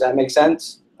 Does that make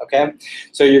sense? Okay.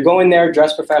 So you're going there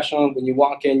dressed professional. When you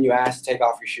walk in, you ask to take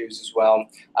off your shoes as well.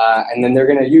 And then they're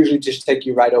going to usually just take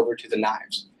you right over to the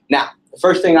knives. Now, the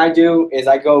first thing I do is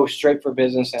I go straight for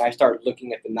business and I start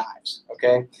looking at the knives,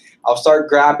 okay? I'll start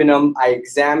grabbing them. I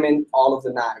examine all of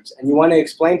the knives. And you want to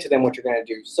explain to them what you're going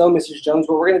to do. So, Mrs. Jones,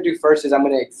 what we're going to do first is I'm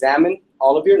going to examine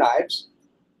all of your knives,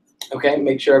 okay?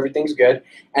 Make sure everything's good.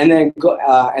 And then,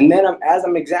 as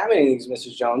I'm examining these,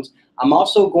 Mrs. Jones, I'm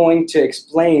also going to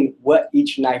explain what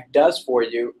each knife does for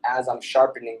you as I'm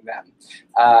sharpening them.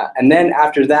 And then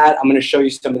after that, I'm going to show you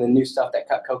some of the new stuff that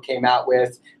Cutco came out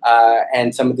with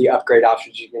and some of the upgrade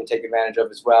options you can take advantage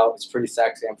of as well. It's pretty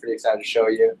sexy. I'm pretty excited to show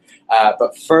you.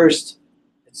 But first,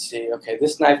 let's see. Okay,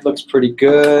 this knife looks pretty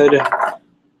good.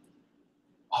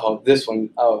 Oh, this one.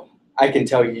 Oh, I can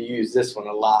tell you use this one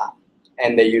a lot.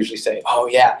 And they usually say, oh,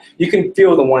 yeah. You can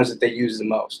feel the ones that they use the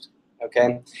most.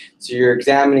 Okay, so you're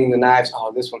examining the knives.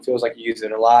 Oh, this one feels like you use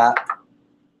it a lot.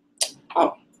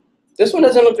 Oh, this one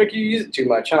doesn't look like you use it too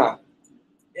much, huh?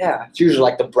 Yeah, it's usually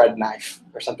like the bread knife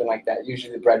or something like that.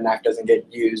 Usually the bread knife doesn't get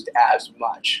used as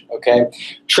much, okay?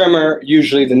 Trimmer,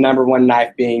 usually the #1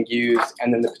 knife being used,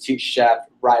 and then the Petite Chef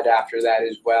right after that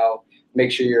as well. Make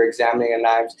sure you're examining the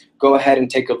knives. Go ahead and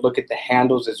take a look at the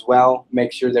handles as well.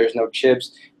 Make sure there's no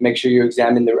chips. Make sure you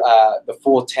examine the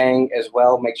full tang as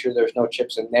well. Make sure there's no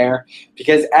chips in there.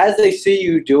 Because as they see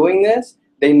you doing this,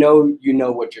 they know you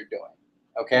know what you're doing,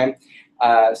 okay?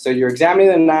 So you're examining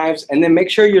the knives, and then make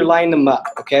sure you're lining them up,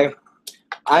 okay?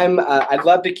 I'd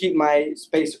love to keep my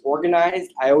space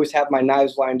organized. I always have my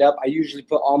knives lined up. I usually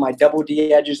put all my double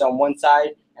D edges on one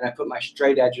side, and I put my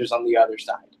straight edges on the other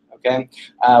side. Okay,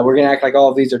 we're gonna act like all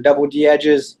of these are double D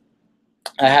edges.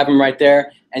 I have them right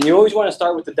there, and you always want to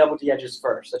start with the double D edges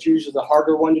first. That's usually the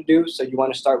harder one to do, so you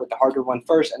want to start with the harder one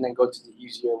first and then go to the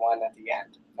easier one at the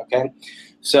end. Okay,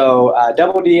 so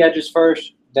double D edges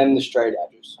first, then the straight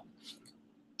edges.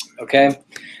 Okay,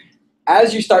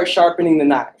 as you start sharpening the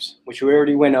knives, which we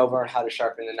already went over on how to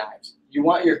sharpen the knives, you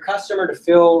want your customer to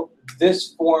fill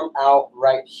this form out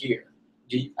right here,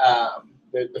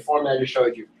 the form that I just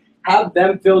showed you. Have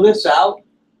them fill this out.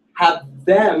 Have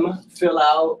them fill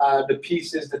out the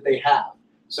pieces that they have.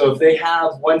 So if they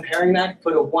have one paring knife,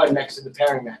 put a 1 next to the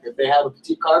paring knife. If they have a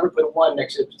petite carver, put a 1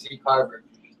 next to the petite carver.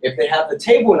 If they have the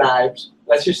table knives,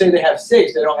 let's just say they have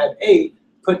 6, they don't have 8,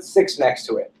 put 6 next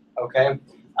to it, okay?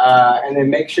 And then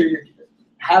make sure you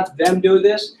have them do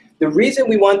this. The reason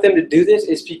we want them to do this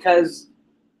is because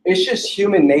it's just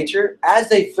human nature. As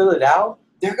they fill it out,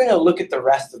 they're gonna look at the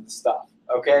rest of the stuff,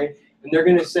 okay? And they're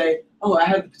going to say, oh, I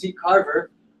have the petite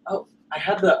carver. Oh, I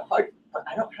have the hard, but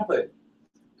I don't have a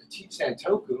petite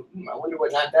santoku. I wonder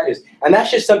what knife that is. And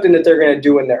that's just something that they're going to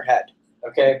do in their head,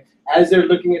 okay? As they're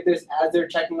looking at this, as they're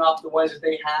checking off the ones that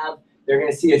they have, they're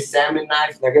going to see a salmon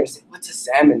knife, and they're going to say, what's a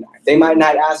salmon knife? They might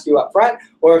not ask you up front,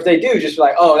 or if they do, just be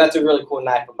like, oh, that's a really cool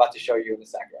knife I'm about to show you in a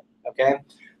second, okay?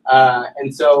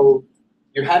 And so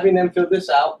you're having them fill this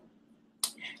out.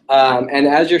 And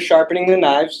as you're sharpening the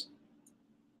knives,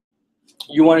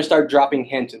 you want to start dropping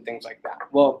hints and things like that.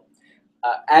 Well,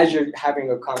 as you're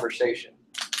having a conversation,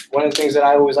 one of the things that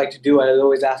I always like to do, I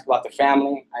always ask about the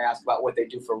family. I ask about what they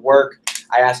do for work.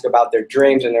 I ask about their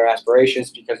dreams and their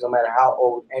aspirations, because no matter how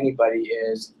old anybody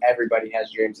is, everybody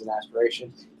has dreams and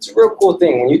aspirations. It's a real cool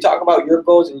thing. When you talk about your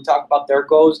goals and you talk about their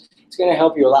goals, it's going to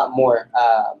help you a lot more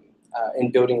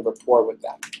in building rapport with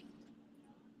them.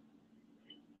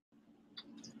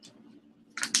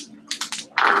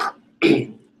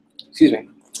 Excuse me.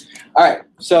 All right,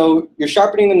 so you're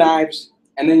sharpening the knives,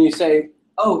 and then you say,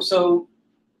 oh, so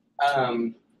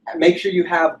make sure you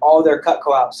have all their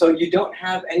Cutco out. So you don't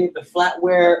have any of the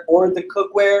flatware or the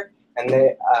cookware, and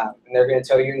they're going to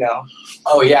tell you no.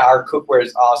 Oh, yeah, our cookware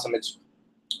is awesome. It's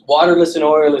waterless and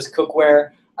oilless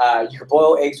cookware. You can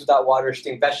boil eggs without water,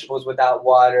 steam vegetables without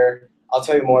water. I'll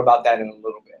tell you more about that in a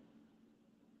little bit.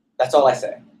 That's all I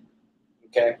say,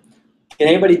 okay? Can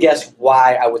anybody guess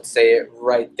why I would say it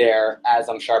right there as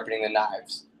I'm sharpening the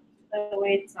knives? The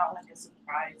way it's not like a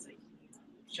surprise, like you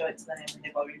show it to them and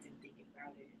they've already been thinking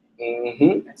about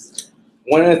it.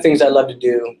 Mm-hmm. One of the things I love to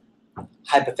do,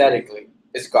 hypothetically,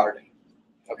 is garden,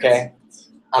 okay?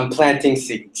 I'm planting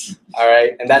seeds, all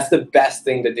right? And that's the best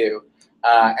thing to do.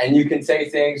 And you can say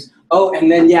things, oh, and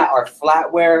then, yeah, our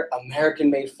flatware,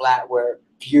 American-made flatware,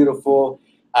 beautiful.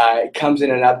 It comes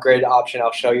in an upgrade option.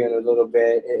 I'll show you in a little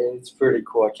bit. It's pretty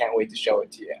cool. I can't wait to show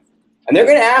it to you. And they're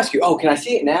going to ask you, oh, can I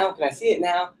see it now? Can I see it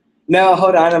now? No,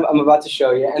 hold on. I'm about to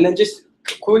show you. And then just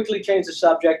quickly change the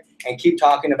subject and keep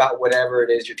talking about whatever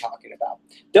it is you're talking about.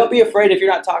 Don't be afraid if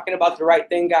you're not talking about the right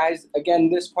thing, guys.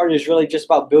 Again, this part is really just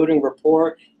about building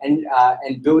rapport and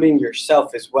building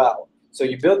yourself as well. So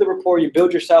you build the rapport, you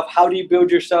build yourself. How do you build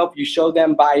yourself? You show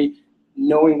them by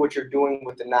knowing what you're doing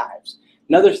with the knives.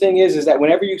 Another thing is that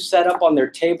whenever you set up on their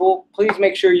table, please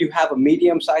make sure you have a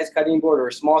medium-sized cutting board or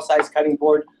a small-sized cutting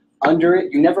board under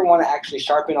it. You never want to actually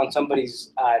sharpen on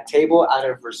somebody's table out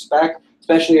of respect,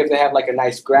 especially if they have like a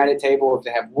nice granite table, if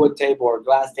they have wood table or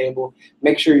glass table.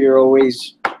 Make sure you're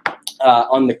always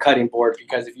on the cutting board,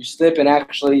 because if you slip and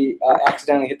actually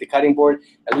accidentally hit the cutting board,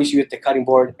 at least you hit the cutting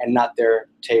board and not their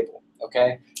table,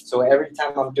 okay? So every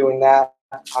time I'm doing that,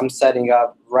 I'm setting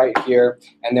up right here,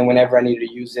 and then whenever I need to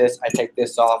use this, I take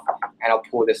this off and I'll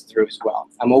pull this through as well.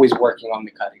 I'm always working on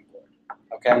the cutting board,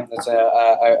 okay? That's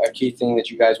a key thing that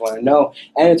you guys want to know,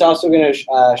 and it's also going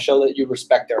to show that you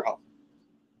respect their home.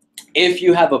 If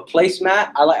you have a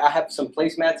placemat, I have some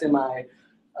placemats in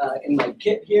my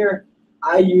kit here.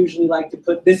 I usually like to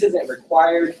put, this isn't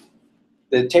required,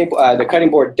 the table, the cutting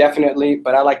board definitely,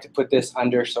 but I like to put this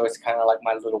under so it's kind of like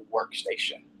my little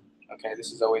workstation. Okay,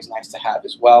 this is always nice to have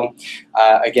as well.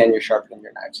 Again, you're sharpening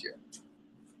your knives here.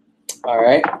 All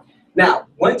right. Now,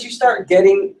 once you start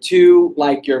getting to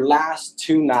like your last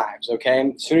two knives,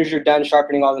 okay, as soon as you're done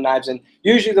sharpening all the knives, and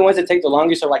usually the ones that take the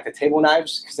longest are like the table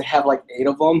knives, because they have like 8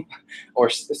 of them or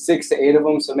 6 to 8 of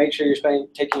them. So make sure you're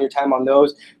taking your time on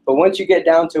those. But once you get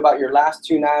down to about your last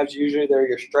two knives, usually they're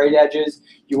your straight edges,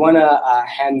 you want to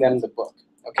hand them the book,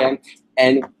 okay?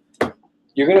 And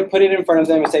you're going to put it in front of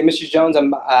them and say, Mrs. Jones,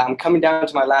 I'm coming down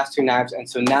to my last two knives, and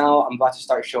so now I'm about to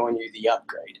start showing you the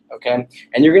upgrade, okay?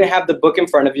 And you're going to have the book in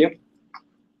front of you,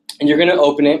 and you're going to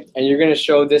open it, and you're going to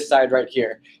show this side right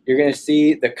here. You're going to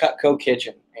see the Cutco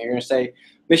kitchen, and you're going to say,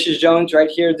 Mrs. Jones, right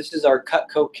here, this is our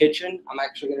Cutco kitchen. I'm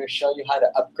actually going to show you how to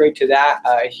upgrade to that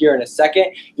here in a second.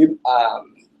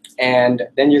 And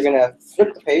then you're going to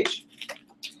flip the page,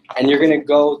 and you're going to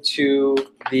go to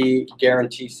the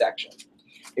guarantee section.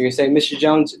 You're going to say, Mr.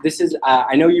 Jones, this is,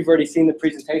 I know you've already seen the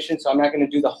presentation, so I'm not going to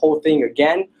do the whole thing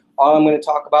again. All I'm going to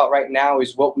talk about right now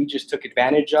is what we just took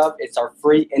advantage of. It's our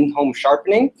free in-home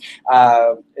sharpening.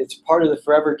 It's part of the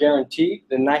Forever Guarantee.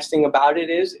 The nice thing about it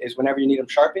is whenever you need them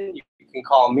sharpened, you can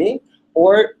call me.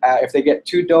 Or if they get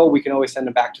too dull, we can always send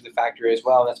them back to the factory as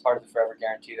well. That's part of the Forever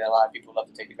Guarantee that a lot of people love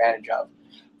to take advantage of.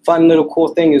 Fun little cool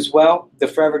thing as well, the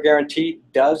Forever Guarantee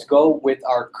does go with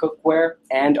our cookware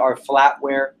and our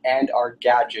flatware and our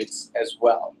gadgets as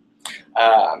well.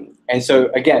 And so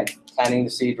again, planting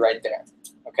the seed right there,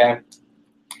 okay?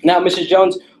 Now, Mrs.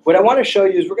 Jones, what I want to show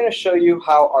you is we're going to show you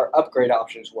how our upgrade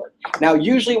options work. Now,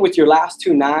 usually with your last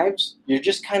two knives, you're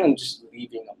just kind of just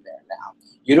leaving them there now.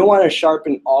 You don't want to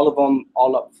sharpen all of them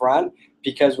all up front,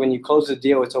 because when you close the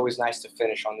deal, it's always nice to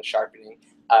finish on the sharpening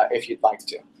if you'd like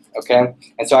to. Okay,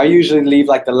 and so I usually leave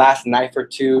like the last knife or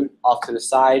two off to the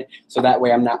side, so that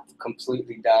way I'm not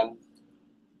completely done.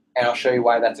 And I'll show you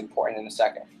why that's important in a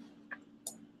second.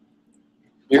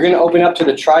 You're going to open up to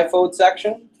the trifold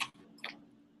section.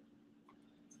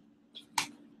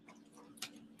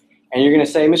 And you're going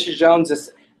to say, Mrs. Jones,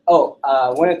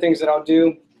 one of the things that I'll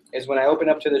do is when I open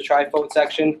up to the trifold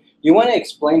section, you want to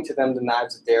explain to them the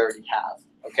knives that they already have,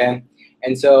 okay?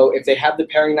 And so if they have the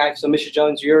paring knife, so Mrs.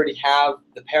 Jones, you already have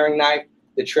the paring knife,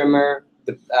 the trimmer,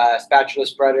 the spatula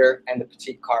spreader, and the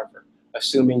petite carver,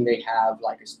 assuming they have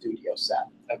like a studio set,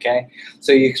 okay?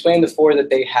 So you explain the 4 that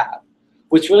they have.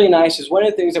 What's really nice is one of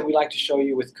the things that we like to show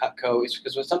you with Cutco is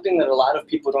because something that a lot of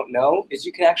people don't know is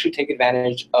you can actually take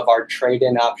advantage of our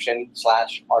trade-in option /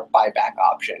 our buyback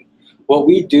option. What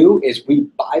we do is we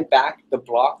buy back the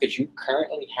block that you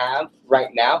currently have right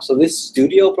now. So this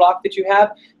studio block that you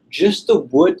have, just the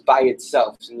wood by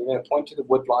itself, and you're going to point to the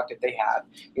wood block that they have.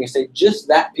 You're going to say just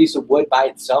that piece of wood by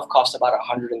itself costs about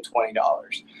 $120.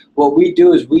 What we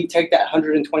do is we take that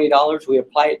 $120, we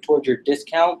apply it towards your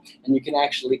discount, and you can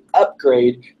actually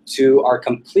upgrade to our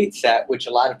complete set, which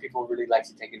a lot of people really like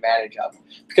to take advantage of.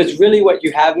 Because really what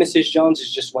you have, Mrs. Jones,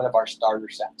 is just one of our starter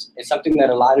sets. It's something that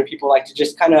a lot of people like to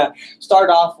just kind of start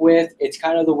off with. It's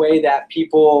kind of the way that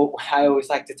people, I always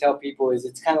like to tell people, is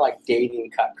it's kind of like dating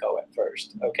Cutco at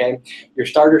first, okay? Your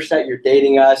starter set, you're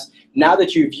dating us. Now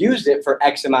that you've used it for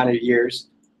X amount of years,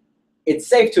 it's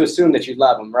safe to assume that you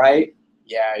love them, right?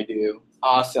 Yeah, I do.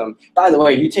 Awesome. By the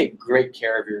way, you take great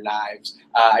care of your knives.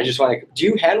 I just want to, do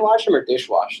you hand wash them or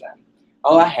dishwash them?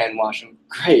 Oh, I hand wash them.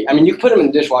 Great. I mean, you can put them in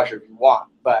the dishwasher if you want,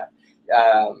 but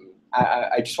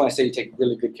I just want to say you take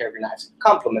really good care of your knives.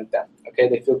 Compliment them, okay?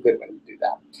 They feel good when you do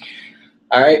that.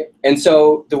 All right, and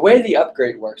so the way the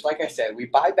upgrade works, like I said, we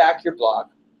buy back your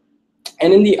block,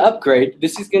 and in the upgrade,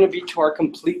 this is going to be to our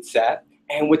complete set.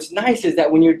 And what's nice is that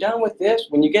when you're done with this,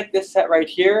 when you get this set right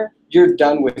here, you're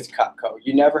done with Cutco.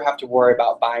 You never have to worry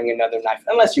about buying another knife,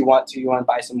 unless you want to. You want to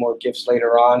buy some more gifts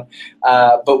later on.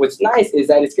 But what's nice is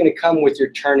that it's going to come with your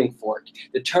turning fork.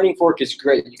 The turning fork is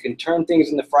great. You can turn things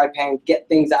in the fry pan, get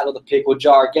things out of the pickle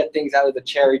jar, get things out of the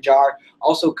cherry jar.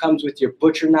 Also comes with your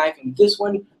butcher knife. And this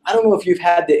one, I don't know if you've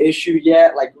had the issue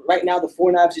yet. Like right now, the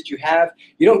 4 knives that you have,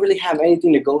 you don't really have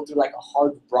anything to go through like a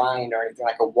hard brine or anything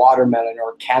like a watermelon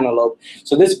or a cantaloupe.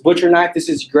 So this butcher knife, this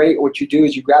is great. What you do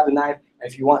is you grab the knife,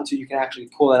 and if you want to, you can actually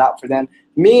pull it out for them.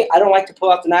 Me, I don't like to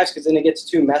pull out the knives because then it gets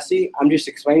too messy. I'm just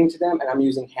explaining to them, and I'm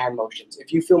using hand motions.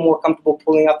 If you feel more comfortable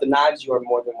pulling out the knives, you are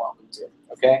more than welcome to,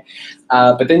 okay?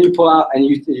 But then you pull out and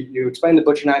you explain the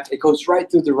butcher knife. It goes right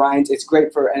through the rinds. It's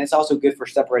great for, and it's also good for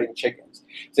separating chickens.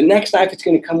 The next knife it's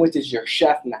going to come with is your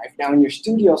chef knife. Now, in your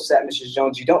studio set, Mrs.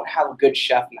 Jones, you don't have a good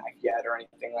chef knife yet or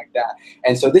anything like that.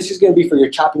 And so this is going to be for your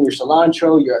chopping your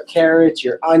cilantro, your carrots,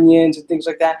 your onions, and things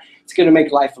like that. It's going to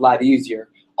make life a lot easier.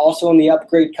 Also, in the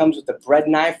upgrade comes with a bread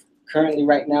knife. Currently,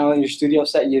 right now in your studio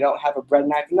set, you don't have a bread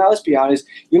knife. Now, let's be honest,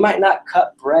 you might not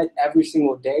cut bread every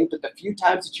single day, but the few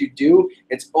times that you do,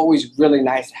 it's always really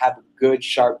nice to have a good,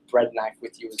 sharp bread knife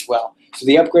with you as well. So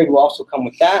the upgrade will also come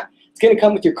with that. It's going to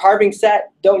come with your carving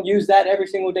set. Don't use that every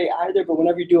single day either, but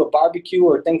whenever you do a barbecue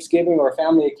or Thanksgiving or a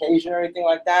family occasion or anything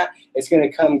like that, it's going to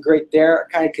come great there.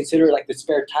 Kind of consider it like the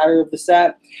spare tire of the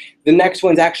set. The next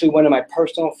one's actually one of my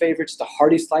personal favorites, the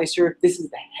Hardy Slicer. This is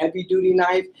the heavy-duty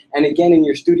knife, and again, in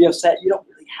your studio set, you don't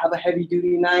really have a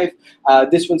heavy-duty knife.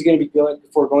 This one's going to be good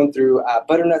for going through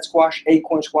butternut squash,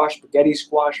 acorn squash, spaghetti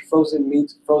squash, frozen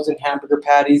meats, frozen hamburger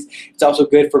patties. It's also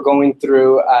good for going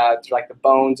through like the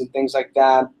bones and things like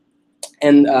that.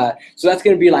 And so that's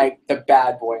going to be like the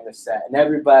bad boy in the set. And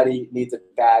everybody needs a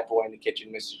bad boy in the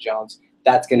kitchen, Mrs. Jones.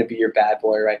 That's going to be your bad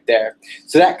boy right there.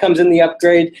 So that comes in the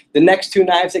upgrade. The next 2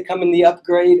 knives that come in the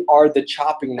upgrade are the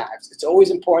chopping knives. It's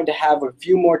always important to have a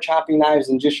few more chopping knives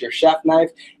than just your chef knife,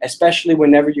 especially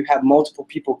whenever you have multiple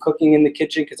people cooking in the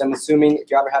kitchen, because I'm assuming if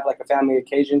you ever have like a family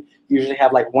occasion, you usually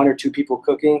have like 1 or 2 people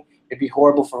cooking. It'd be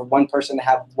horrible for one person to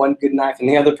have one good knife and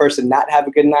the other person not have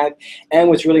a good knife. And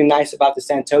what's really nice about the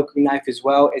Santoku knife as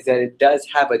well is that it does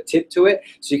have a tip to it,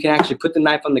 so you can actually put the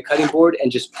knife on the cutting board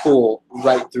and just pull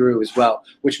right through as well,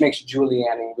 which makes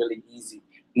julienning really easy.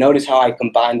 Notice how I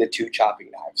combine the 2 chopping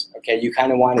knives, okay? You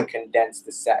kind of want to condense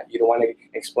the set. You don't want to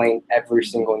explain every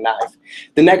single knife.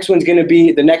 The next one's going to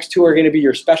be, the next 2 are going to be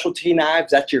your specialty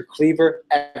knives. That's your cleaver.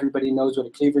 Everybody knows what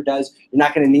a cleaver does. You're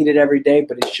not going to need it every day,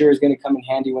 but it sure is going to come in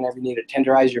handy whenever you need to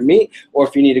tenderize your meat or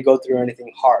if you need to go through anything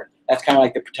hard. That's kind of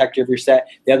like the protector of your set.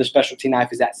 The other specialty knife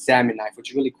is that salmon knife.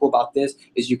 What's really cool about this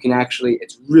is you can actually,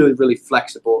 it's really, really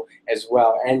flexible as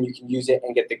well. And you can use it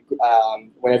and get the,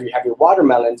 whenever you have your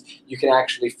watermelons, you can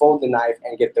actually fold the knife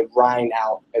and get the rind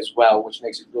out as well, which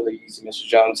makes it really easy, Mr.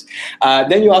 Jones.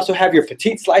 Then you also have your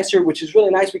petite slicer, which is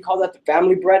really nice. We call that the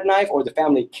family bread knife or the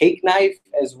family cake knife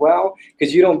as well,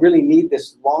 because you don't really need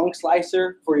this long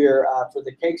slicer for your for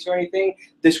the cakes or anything.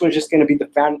 This one's just going to be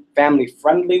the family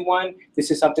friendly one.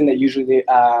 This is something that usually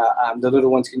the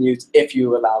little ones can use if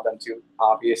you allow them to,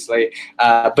 obviously.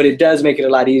 But it does make it a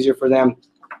lot easier for them.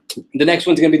 The next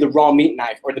one's going to be the raw meat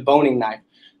knife or the boning knife.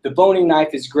 The boning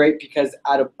knife is great because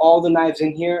out of all the knives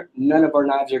in here, none of our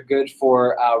knives are good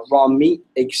for raw meat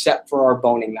except for our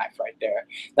boning knife right there.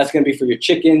 That's going to be for your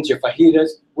chickens, your fajitas.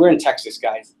 We're in Texas,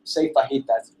 guys. Say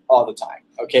fajitas all the time,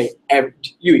 okay?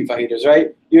 You eat fajitas,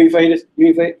 right? You eat fajitas? You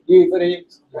eat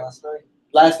fajitas? Last night.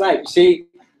 Last night. See,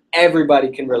 everybody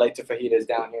can relate to fajitas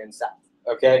down here in South,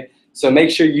 okay? So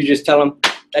make sure you just tell them,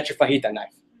 that's your fajita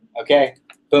knife, okay?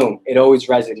 Boom. It always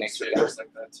resonates with them.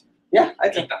 Like that. Yeah, I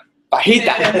think. Fajita.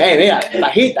 Hey, yeah,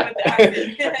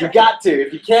 fajita. You got to.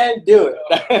 If you can, do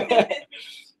it.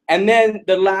 And then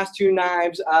the last 2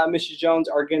 knives, Mrs. Jones,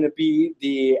 are going to be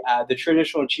the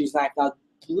traditional cheese knife. Now,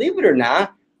 believe it or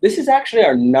not, this is actually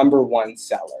our #1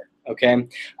 seller. Okay,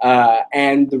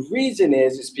 and the reason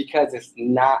is because it's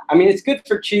not. I mean, it's good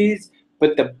for cheese,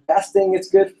 but the best thing it's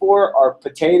good for are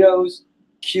potatoes,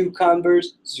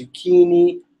 cucumbers,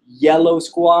 zucchini, yellow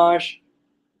squash.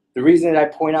 The reason that I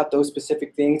point out those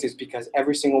specific things is because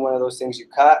every single one of those things you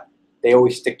cut, they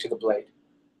always stick to the blade.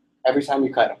 Every time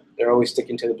you cut them, they're always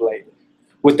sticking to the blade.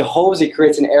 With the holes, it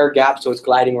creates an air gap, so it's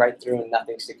gliding right through and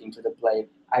nothing sticking to the blade.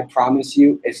 I promise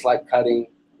you, it's like cutting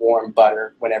warm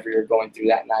butter whenever you're going through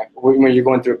that knife, when you're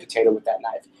going through a potato with that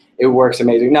knife. It works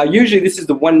amazing. Now, usually this is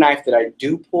the one knife that I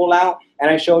do pull out and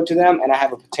I show it to them, and I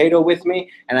have a potato with me,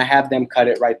 and I have them cut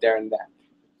it right there and then.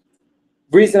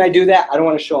 Reason I do that, I don't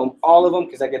want to show them all of them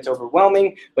because that gets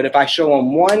overwhelming, but if I show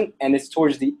them one and it's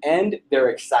towards the end, they're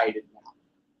excited now.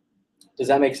 Does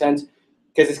that make sense?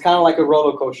 Because it's kind of like a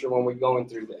roller coaster when we're going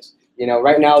through this. You know,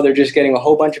 right now they're just getting a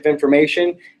whole bunch of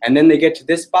information, and then they get to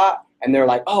this spot, and they're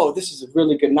like, oh, this is a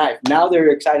really good knife. Now they're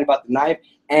excited about the knife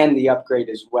and the upgrade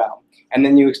as well. And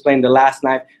then you explain the last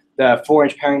knife, the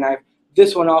 4-inch paring knife.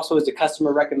 This one also is a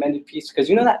customer recommended piece because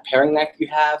you know that paring knife you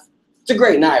have? It's a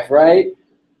great knife, right?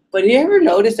 But you ever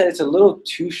notice that it's a little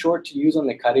too short to use on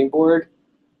the cutting board?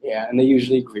 Yeah, and they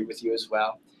usually agree with you as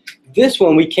well. This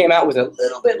one we came out with a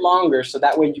little bit longer so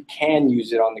that way you can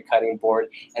use it on the cutting board,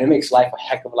 and it makes life a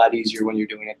heck of a lot easier when you're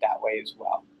doing it that way as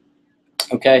well.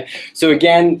 Okay, so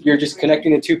again, you're just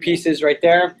connecting the two pieces right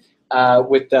there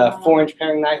with the 4-inch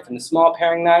paring knife and the small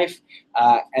paring knife.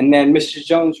 And then Mrs.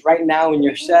 Jones, right now in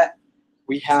your set,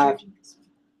 we have,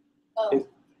 Oh,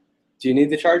 do you need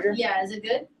the charger? yeah, is it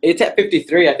good? It's at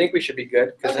 53. I think we should be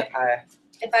good. Okay.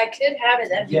 If I could have it,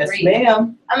 that'd be Yes, great.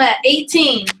 ma'am. I'm at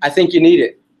 18. I think you need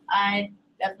it. I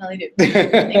definitely do.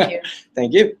 Thank you.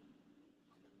 Thank you.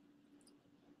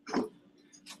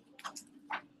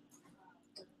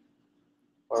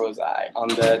 Where was I? On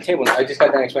the table. I just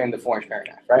got done explaining the 4-inch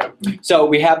paring knife, right? So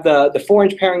we have the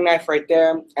 4-inch paring knife right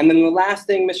there. And then the last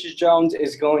thing, Mrs. Jones,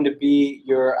 is going to be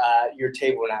your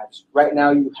table knives. Right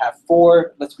now you have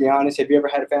 4. Let's be honest. Have you ever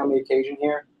had a family occasion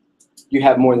here? You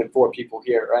have more than 4 people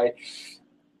here, right?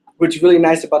 What's really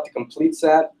nice about the complete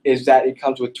set is that it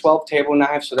comes with 12 table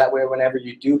knives, so that way whenever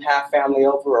you do have family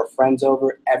over or friends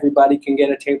over, everybody can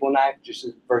get a table knife just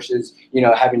versus, you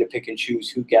know, having to pick and choose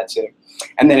who gets it.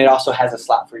 And then it also has a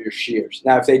slot for your shears.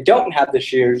 Now, if they don't have the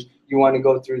shears, you want to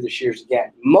go through the shears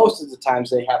again. Most of the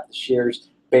times they have the shears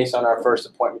based on our first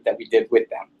appointment that we did with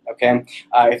them, okay?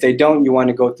 If they don't, you want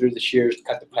to go through the shears,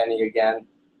 cut the penny again,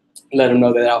 let them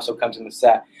know that it also comes in the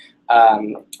set.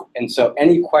 And so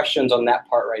any questions on that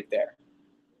part right there?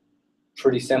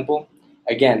 Pretty simple.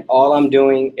 Again, all I'm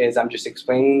doing is I'm just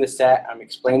explaining the set. I'm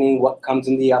explaining what comes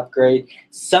in the upgrade.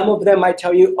 Some of them might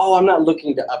tell you, oh, I'm not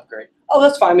looking to upgrade. Oh,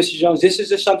 that's fine, Mr. Jones. This is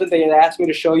just something they had asked me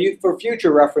to show you for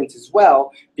future reference as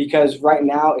well, because right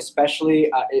now, especially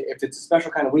if it's a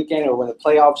special kind of weekend or when the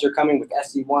playoffs are coming with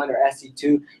SC1 or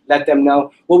SC2, let them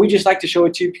know. Well, we just like to show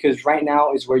it to you because right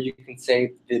now is where you can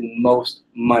save the most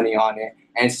money on it.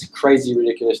 And it's crazy,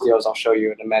 ridiculous deals I'll show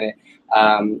you in a minute.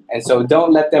 And so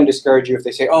don't let them discourage you if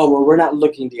they say, oh, well, we're not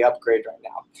looking to upgrade right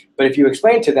now. But if you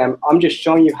explain to them, I'm just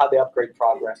showing you how the upgrade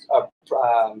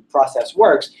process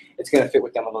works, it's going to fit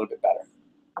with them a little bit better.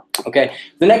 Okay,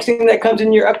 the next thing that comes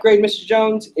in your upgrade, Mr.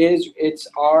 Jones, is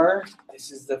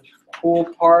this is the cool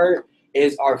part,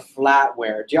 is our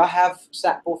flatware. Do y'all have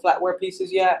full flatware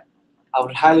pieces yet? I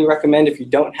would highly recommend, if you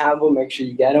don't have them, make sure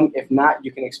you get them. If not,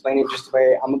 you can explain it just the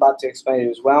way I'm about to explain it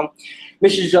as well.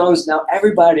 Mrs. Jones, now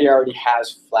everybody already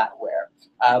has flatware,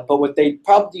 but what they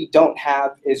probably don't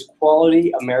have is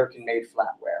quality American-made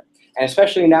flatware. And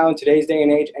especially now in today's day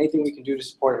and age, anything we can do to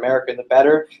support America, the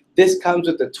better. This comes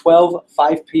with a 12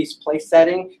 5-piece place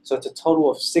setting, so it's a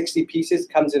total of 60 pieces.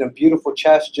 Comes in a beautiful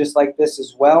chest just like this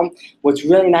as well. What's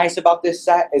really nice about this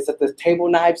set is that the table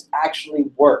knives actually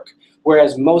work.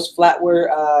 Whereas most flatware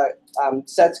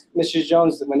sets, Mrs.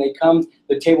 Jones, when they come,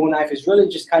 the table knife is really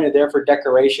just kind of there for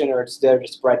decoration, or it's there to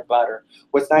spread butter.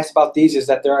 What's nice about these is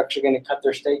that they're actually going to cut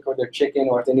their steak or their chicken,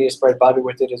 or if they need to spread butter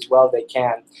with it as well, they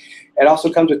can. It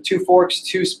also comes with 2 forks,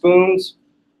 2 spoons.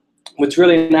 What's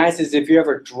really nice is if you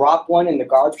ever drop one in the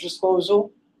garbage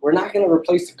disposal, we're not going to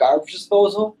replace the garbage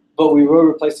disposal, but we will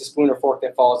replace the spoon or fork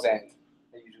that falls in.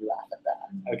 They usually laugh at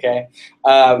that, okay?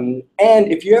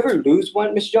 And if you ever lose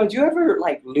one, Mr. Jones, you ever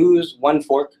like lose one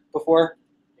fork before?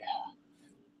 Yeah.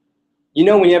 You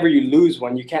know, whenever you lose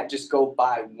one, you can't just go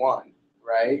buy one,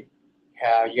 right?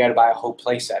 Yeah, you got to buy a whole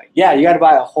place setting. Yeah, you got to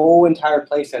buy a whole entire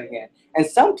place setting in. And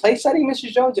some place setting,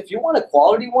 Mrs. Jones, if you want a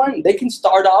quality one, they can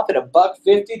start off at $150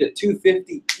 to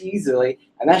 $250 easily,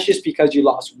 and that's just because you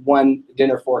lost one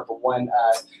dinner fork or one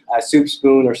soup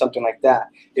spoon or something like that.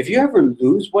 If you ever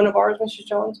lose one of ours, Mrs.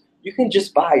 Jones, you can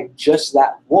just buy just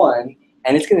that one,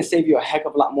 and it's going to save you a heck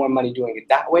of a lot more money doing it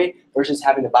that way versus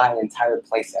having to buy an entire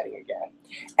place setting again.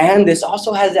 And this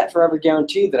also has that forever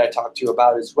guarantee that I talked to you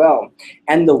about as well.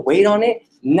 And the weight on it,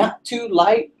 not too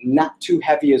light, not too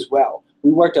heavy as well.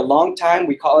 We worked a long time.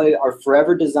 We call it our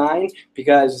forever design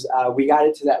because we got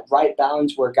it to that right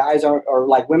balance where guys aren't, or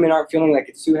like women aren't feeling like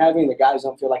it's too heavy and the guys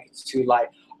don't feel like it's too light.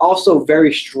 Also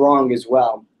very strong as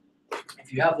well.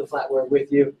 If you have the flatware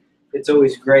with you, It's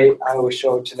always great. I always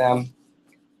show it to them.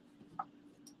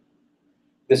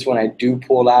 This one I do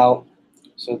pull out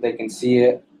so they can see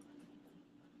it.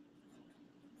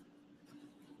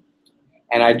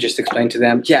 And I just explained to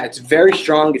them, yeah, it's very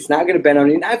strong. It's not going to bend on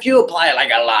you. Now, if you apply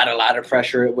like a lot of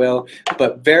pressure, it will.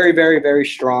 But very, very, very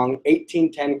strong.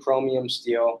 1810 chromium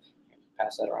steel.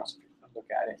 Pass that around so people can look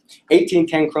at it.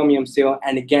 1810 chromium steel.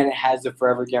 And again, it has the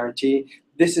forever guarantee.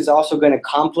 This is also going to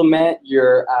complement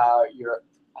your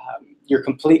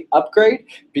complete upgrade,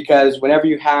 because whenever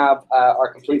you have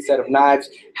our complete set of knives,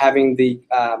 having the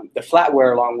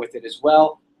flatware along with it as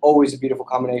well, always a beautiful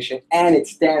combination, and it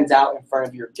stands out in front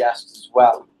of your guests as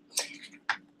well.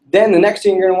 Then the next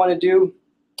thing you're going to want to do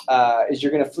is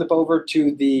you're going to flip over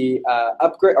to the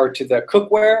upgrade, or to the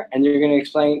cookware, and you're going to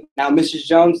explain, now Mrs.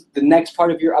 Jones, the next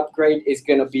part of your upgrade is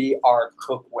going to be our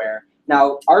cookware.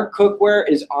 Now our cookware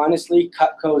is honestly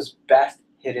Cutco's best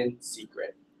hidden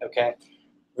secret, okay?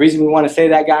 The reason we want to say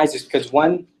that, guys, is because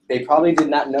one, they probably did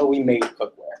not know we made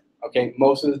cookware. Okay,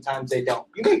 most of the times they don't.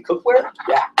 You make cookware?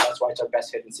 Yeah, that's why it's our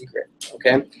best hidden secret.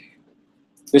 Okay,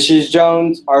 Mrs.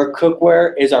 Jones, our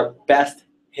cookware is our best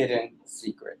hidden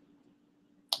secret.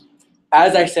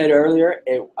 As I said earlier,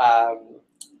 it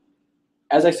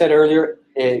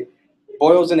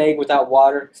boils an egg without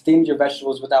water, steams your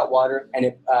vegetables without water, and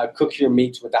it cooks your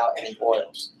meats without any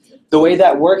oils. The way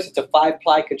that works, it's a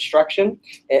 5-ply construction.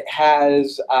 It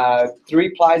has 3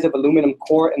 plies of aluminum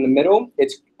core in the middle.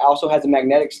 It also has a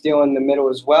magnetic steel in the middle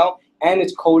as well, and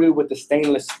it's coated with the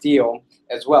stainless steel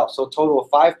as well. So a total of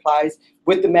 5 plies.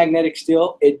 With the magnetic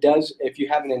steel, it does, if you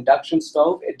have an induction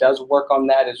stove, it does work on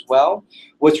that as well.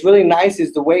 What's really nice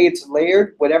is the way it's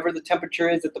layered. Whatever the temperature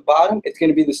is at the bottom, it's going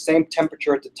to be the same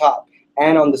temperature at the top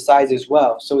and on the sides as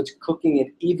well. So it's cooking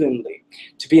it evenly.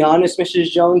 To be honest,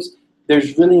 Mrs. Jones,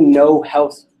 there's really no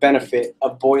health benefit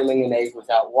of boiling an egg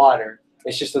without water.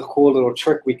 It's just a cool little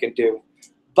trick we can do.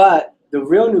 But the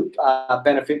real new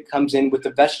benefit comes in with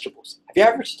the vegetables. Have you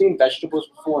ever steamed vegetables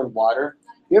before in water?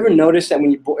 You ever notice that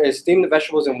when you steam the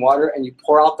vegetables in water and you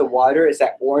pour out the water, it's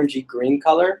that orangey green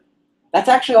color? That's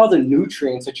actually all the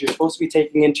nutrients that you're supposed to be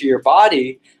taking into your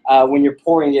body when you're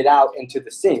pouring it out into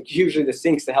the sink. Usually the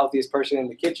sink's the healthiest person in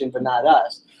the kitchen, but not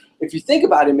us. If you think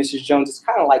about it, Mrs. Jones, it's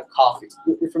kind of like coffee.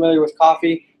 You're familiar with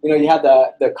coffee? You know, you have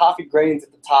the coffee grains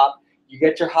at the top. You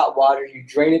get your hot water, you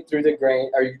drain it through the grain,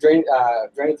 or you drain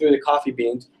it through the coffee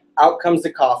beans. Out comes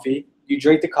the coffee. You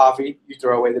drink the coffee. You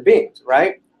throw away the beans,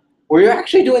 right? Well, you're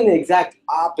actually doing the exact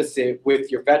opposite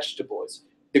with your vegetables.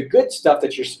 The good stuff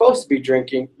that you're supposed to be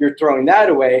drinking, you're throwing that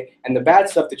away, and the bad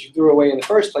stuff that you threw away in the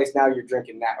first place, now you're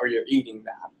drinking that, or you're eating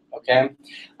that. Okay,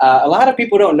 a lot of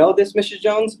people don't know this, Mrs.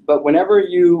 Jones, but whenever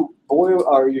you boil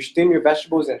or you steam your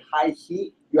vegetables in high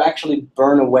heat, you actually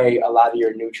burn away a lot of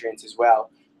your nutrients as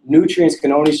well. Nutrients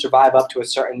can only survive up to a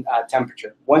certain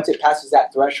temperature. Once it passes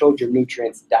that threshold, your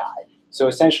nutrients die. So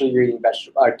essentially, you're eating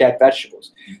dead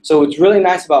vegetables. So what's really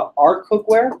nice about our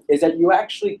cookware is that you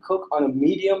actually cook on a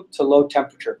medium to low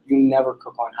temperature. You never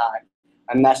cook on high,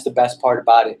 and that's the best part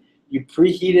about it. You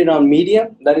preheat it on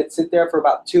medium, let it sit there for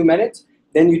about 2 minutes.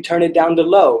 Then you turn it down to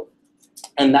low,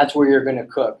 and that's where you're going to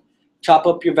cook. Chop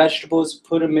up your vegetables,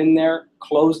 put them in there,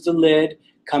 close the lid,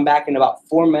 come back in about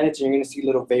 4 minutes, and you're going to see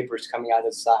little vapors coming out of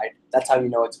the side. That's how you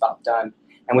know it's about done.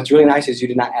 And what's really nice is you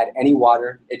did not add any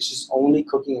water. It's just only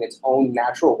cooking in its own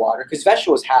natural water, because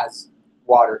vegetables has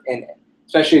water in it.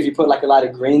 Especially if you put like a lot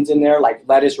of greens in there, like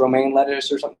lettuce, romaine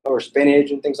lettuce or something, or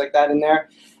spinach and things like that in there.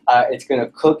 It's going to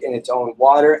cook in its own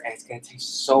water, and it's going to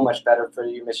taste so much better for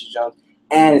you, Mrs. Jones.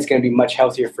 And it's going to be much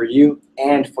healthier for you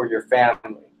and for your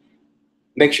family.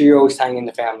 Make sure you're always tying in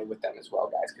the family with them as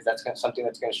well, guys, because that's something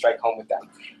that's going to strike home with them.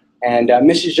 And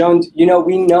Mrs. Jones, you know,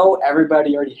 we know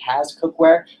everybody already has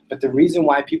cookware, but the reason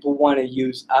why people want to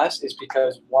use us is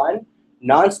because, one,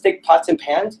 non-stick pots and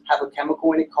pans have a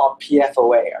chemical in it called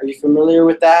PFOA. Are you familiar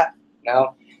with that?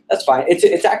 No? That's fine.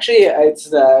 It's actually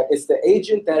the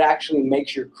agent that actually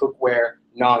makes your cookware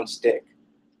non-stick.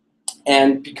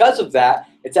 And because of that,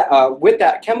 it's with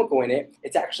that chemical in it,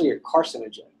 it's actually a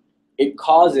carcinogen. It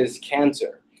causes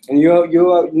cancer. And you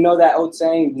know that old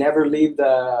saying, never leave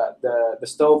the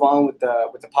stove on with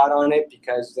the pot on it,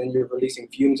 because then you're releasing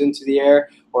fumes into the air.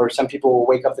 Or some people will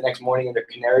wake up the next morning and their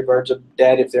canary birds are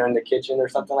dead if they're in the kitchen or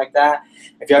something like that.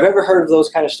 If you've ever heard of those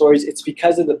kind of stories, it's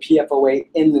because of the PFOA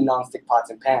in the nonstick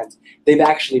pots and pans. They've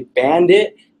actually banned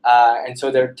it. And so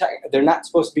they're not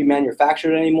supposed to be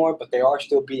manufactured anymore, but they are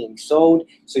still being sold.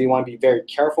 So you want to be very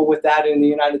careful with that in the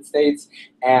United States.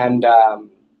 And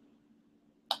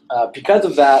because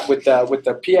of that, with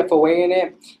the PFOA in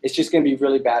it, it's just going to be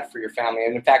really bad for your family.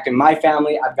 And in fact, in my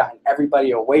family, I've gotten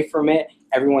everybody away from it.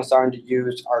 Everyone's starting to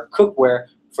use our cookware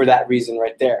for that reason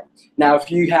right there. Now, if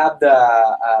you have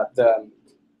the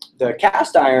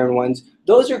cast iron ones,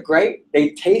 those are great. They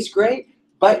taste great,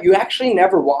 but you actually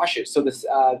never wash it. So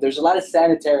there's a lot of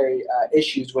sanitary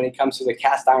issues when it comes to the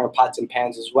cast iron pots and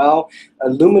pans as well.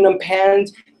 Aluminum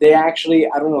pans, they actually,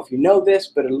 I don't know if you know this,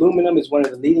 but aluminum is one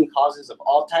of the leading causes of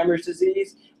Alzheimer's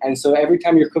disease. And so every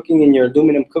time you're cooking in your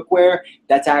aluminum cookware,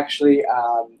 that's actually,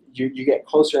 you get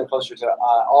closer and closer to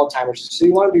Alzheimer's. So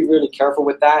you want to be really careful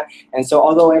with that. And so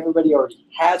although everybody already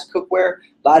has cookware,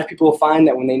 a lot of people will find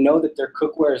that when they know that their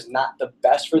cookware is not the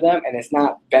best for them and it's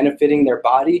not benefiting their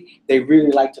body, they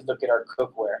really like to look at our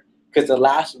cookware. Because the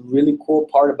last really cool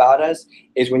part about us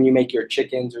is when you make your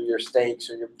chickens or your steaks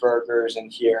or your burgers in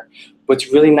here.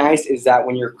 What's really nice is that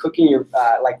when you're cooking your,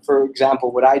 like for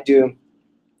example, what I do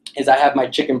is I have my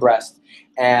chicken breast.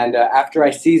 And after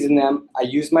I season them, I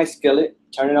use my skillet,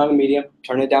 turn it on to medium,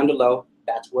 turn it down to low.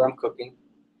 That's where I'm cooking.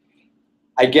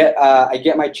 I get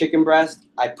my chicken breast,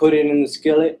 I put it in the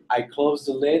skillet, I close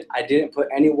the lid. I didn't put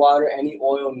any water, any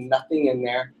oil, nothing in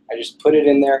there. I just put it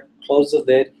in there, close the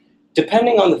lid.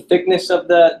 Depending on the thickness of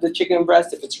the chicken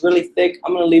breast, if it's really thick,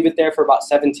 I'm gonna leave it there for about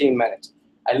 17 minutes.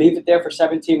 I leave it there for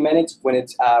 17 minutes.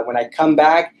 When I come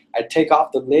back, I take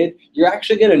off the lid. You're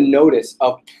actually gonna notice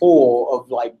a pool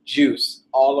of like juice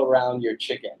all around your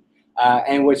chicken.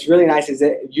 And what's really nice is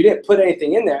that you didn't put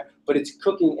anything in there, but it's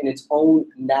cooking in its own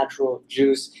natural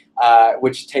juice,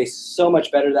 which tastes so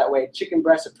much better that way. Chicken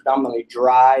breasts are predominantly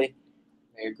dry.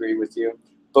 I agree with you.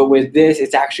 But with this,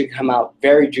 it's actually come out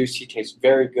very juicy, tastes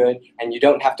very good, and you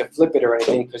don't have to flip it or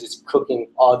anything because it's cooking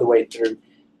all the way through.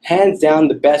 Hands down,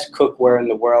 the best cookware in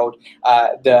the world.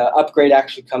 The upgrade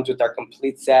actually comes with our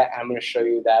complete set, and I'm going to show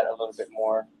you that a little bit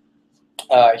more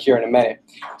here in a minute.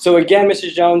 So again,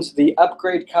 Mrs. Jones, the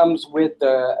upgrade comes with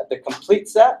the complete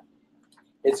set.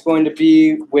 It's going to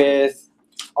be with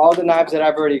all the knives that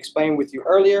I've already explained with you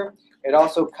earlier. It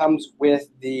also comes with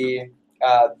the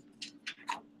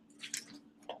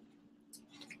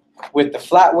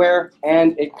flatware,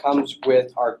 and it comes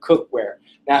with our cookware.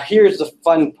 Now here's the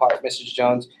fun part, Mrs.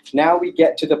 Jones. Now we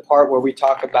get to the part where we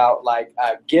talk about like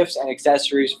gifts and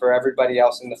accessories for everybody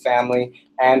else in the family,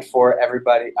 and for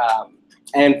everybody,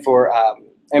 and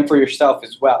for yourself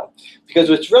as well. Because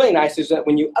what's really nice is that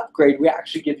when you upgrade, we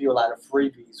actually give you a lot of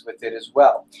freebies with it as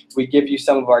well. We give you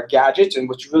some of our gadgets, and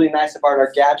what's really nice about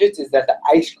our gadgets is that the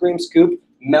ice cream scoop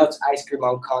melts ice cream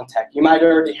on contact. You might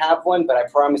already have one, but I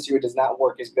promise you it does not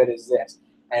work as good as this.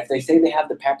 And if they say they have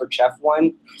the Pampered Chef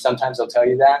one, sometimes they'll tell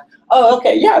you that. Oh,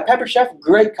 okay, yeah, Pampered Chef,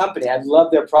 great company. I love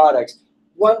their products.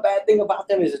 One bad thing about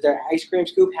them is that their ice cream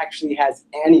scoop actually has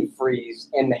antifreeze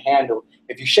in the handle.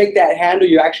 If you shake that handle,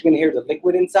 you're actually going to hear the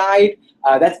liquid inside.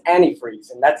 That's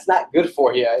antifreeze, and that's not good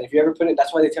for you. If you ever put it,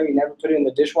 that's why they tell you never put it in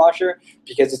the dishwasher,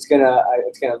 because it's gonna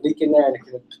leak in there and it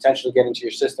can potentially get into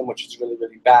your system, which is really,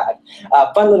 really bad.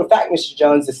 Fun little fact, Mr.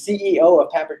 Jones, the CEO of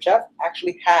Pampered Chef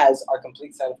actually has our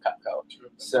complete set of Cutco.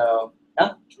 So,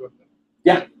 huh?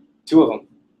 Yeah, 2 of them.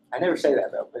 I never say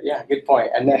that though, but yeah, good point.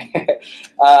 And then,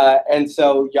 and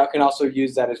so y'all can also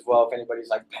use that as well if anybody's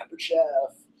like Pampered Chef.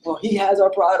 Well, he has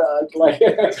our product. Like,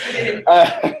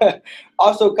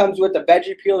 also comes with a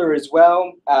veggie peeler as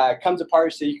well. Comes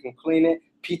apart so you can clean it.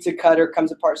 Pizza cutter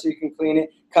comes apart so you can clean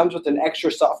it. Comes with an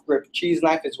extra soft grip cheese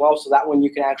knife as well, so that one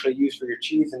you can actually use for your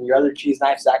cheese, and your other cheese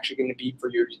knife is actually going to be for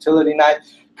your utility knife.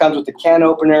 Comes with a can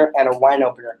opener and a wine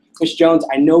opener. Ms. Jones,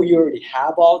 I know you already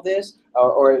have all this,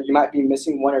 or you might be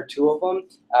missing 1 or 2 of them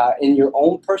in your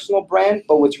own personal brand,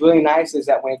 but what's really nice is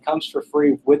that when it comes for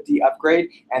free with the upgrade,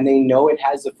 and they know it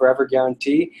has the forever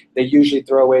guarantee, they usually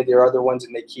throw away their other ones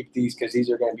and they keep these because these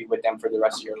are going to be with them for the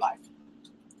rest of your life.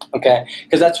 Okay,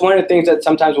 because that's one of the things that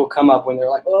sometimes will come up when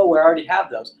they're like, oh, we already have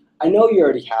those. I know you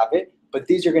already have it, but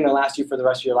these are going to last you for the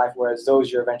rest of your life, whereas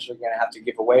those you're eventually going to have to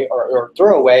give away or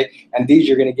throw away, and these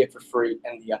you're going to get for free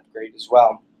in the upgrade as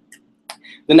well.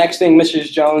 The next thing,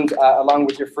 Mrs. Jones, along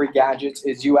with your free gadgets,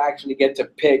 is you actually get to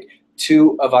pick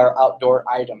 2 of our outdoor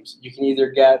items. You can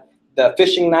either get the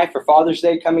fishing knife for Father's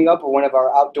Day coming up, or one of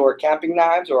our outdoor camping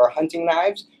knives or our hunting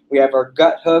knives. We have our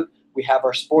gut hook, we have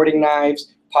our sporting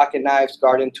knives, pocket knives,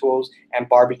 garden tools, and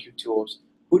barbecue tools.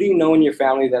 Who do you know in your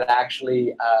family that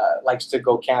actually likes to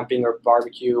go camping or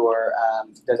barbecue or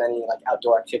does any like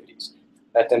outdoor activities?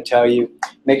 Let them tell you.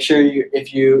 Make sure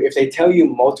if they tell you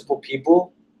multiple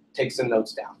people, take some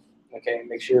notes down. Okay,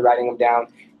 make sure you're writing them down.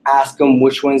 Ask them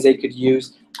which ones they could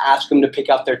use. Ask them to pick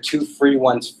out their 2 free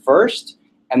ones first,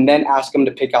 and then ask them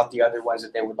to pick out the other ones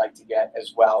that they would like to get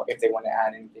as well if they want to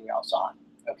add anything else on.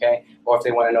 Okay, or if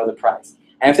they want to know the price.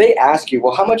 And if they ask you,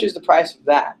 well, how much is the price of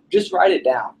that? Just write it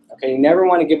down. Okay, you never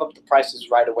want to give up the prices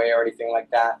right away or anything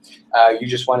like that. You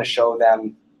just want to show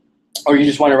them or you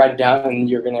just want to write it down and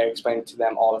you're going to explain it to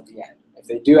them all at the end. If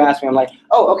they do ask me, I'm like,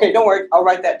 oh, okay, don't worry. I'll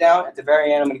write that down. At the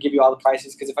very end, I'm going to give you all the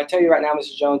prices. Because if I tell you right now,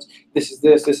 Mrs. Jones, this is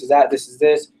this, this is that, this is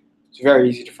this, it's very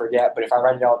easy to forget. But if I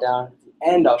write it all down at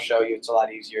the end, I'll show you. It's a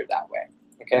lot easier that way.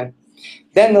 Okay.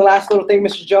 Then the last little thing,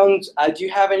 Mrs. Jones, do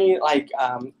you have any, like,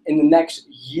 in the next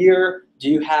year, do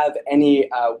you have any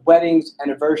weddings,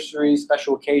 anniversaries,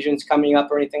 special occasions coming up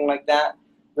or anything like that?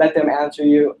 Let them answer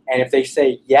you. And if they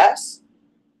say yes,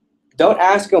 don't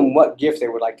ask them what gift they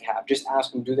would like to have. Just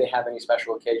ask them, do they have any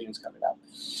special occasions coming up?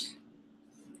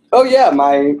 Oh, yeah,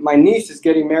 my niece is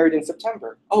getting married in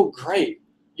September. Oh, great.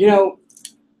 You know,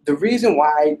 the reason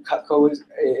why Cutco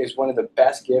is one of the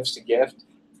best gifts to gift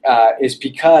is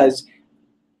because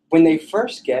when they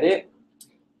first get it,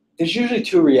 there's usually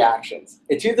two reactions.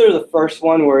 It's either the first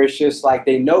one where it's just like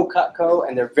they know Cutco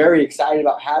and they're very excited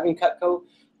about having Cutco,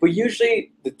 but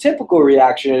usually the typical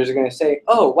reaction is they're going to say,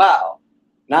 oh, wow.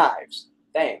 Knives,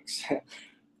 thanks.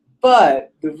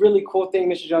 But the really cool thing,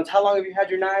 Mr. Jones, how long have you had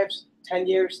your knives? 10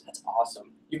 years? That's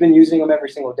awesome. You've been using them every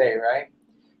single day, right?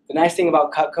 The nice thing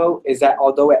about Cutco is that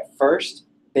although at first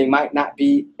they might not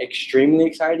be extremely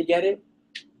excited to get it,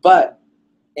 but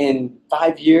in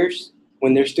 5 years,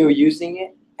 when they're still using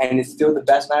it and it's still the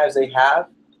best knives they have,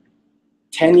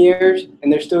 10 years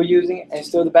and they're still using it and it's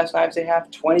still the best knives they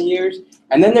have, 20 years,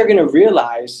 and then they're going to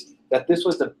realize that this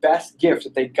was the best gift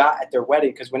that they got at their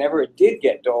wedding, because whenever it did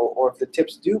get dull or if the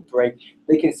tips do break,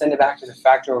 they can send it back to the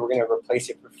factory and we're going to replace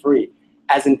it for free.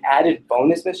 As an added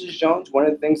bonus, Mrs. Jones, one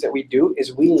of the things that we do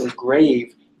is we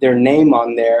engrave their name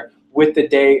on there with the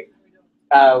day.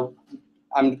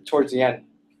 I'm towards the end,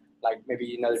 like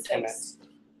maybe another 10 minutes.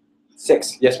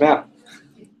 6, yes ma'am.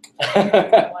 One of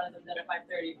them done at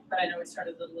 5:30, but I know we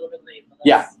started a little bit late. But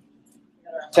Yeah,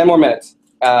 10 more minutes.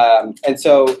 And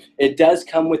so it does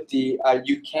come with the,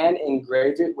 you can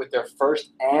engrave it with their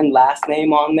first and last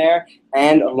name on there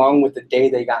and along with the day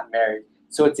they got married.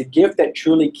 So it's a gift that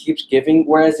truly keeps giving,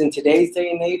 whereas in today's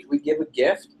day and age, we give a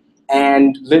gift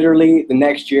and literally the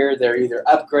next year they're either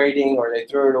upgrading or they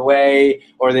throw it away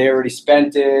or they already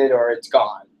spent it or it's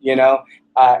gone, you know?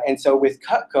 And so with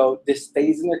Cutco, this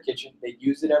stays in their kitchen. They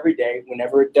use it every day.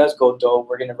 Whenever it does go dull,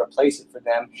 we're going to replace it for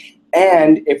them.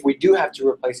 And if we do have to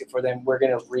replace it for them, we're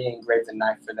going to re-engrave the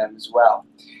knife for them as well.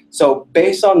 So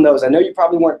based on those, I know you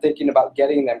probably weren't thinking about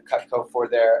getting them Cutco for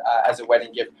their as a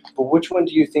wedding gift, but which one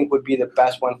do you think would be the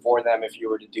best one for them if you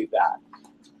were to do that?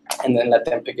 And then let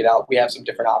them pick it out. We have some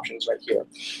different options right here.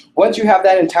 Once you have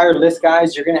that entire list,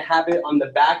 guys, you're going to have it on the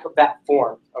back of that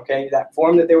form, okay? That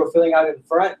form that they were filling out in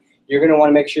front, you're going to want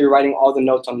to make sure you're writing all the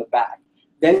notes on the back.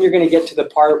 Then you're going to get to the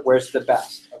part where it's the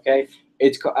best, okay?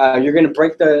 It's you're going to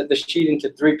break the sheet into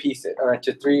 3 pieces, or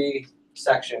into 3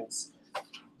 sections.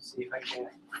 Let's see if I can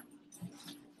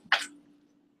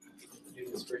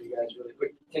do this for you guys really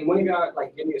quick. Can one of you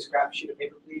like give me a scrap sheet of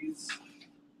paper, please?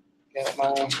 You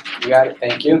got it,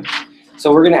 thank you.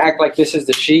 So we're going to act like this is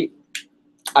the sheet.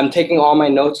 I'm taking all my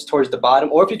notes towards the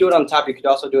bottom, or if you do it on top, you could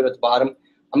also do it at the bottom.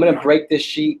 I'm going to break this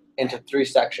sheet into 3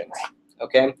 sections,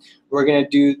 okay? We're going to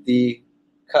do the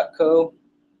Cutco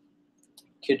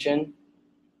kitchen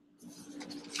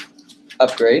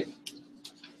upgrade,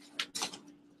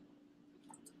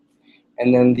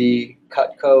 and then the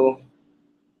Cutco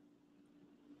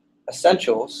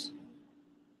essentials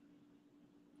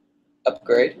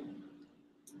upgrade,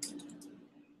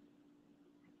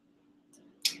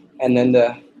 and then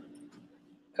the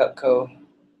Cutco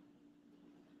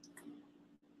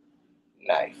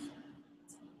knife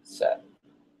set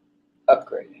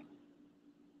upgrade.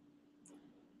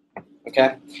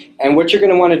 Okay, and what you're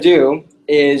going to want to do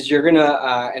is you're going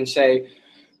to and say,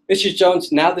 Mrs.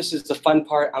 Jones, now this is the fun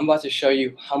part. I'm about to show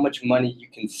you how much money you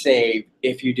can save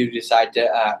if you do decide to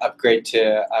upgrade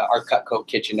to our Cutco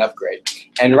kitchen upgrade.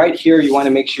 And right here, you want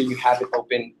to make sure you have it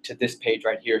open to this page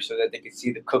right here so that they can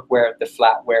see the cookware, the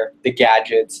flatware, the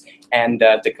gadgets, and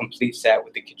the complete set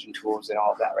with the kitchen tools and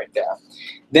all of that right there.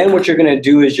 Then what you're going to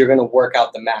do is you're going to work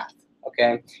out the math.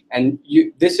 Okay, and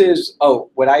this is,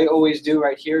 what I always do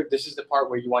right here, this is the part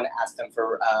where you want to ask them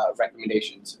for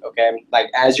recommendations, okay? Like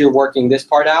as you're working this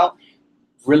part out,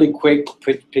 really quick,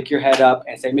 pick your head up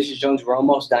and say, Mrs. Jones, we're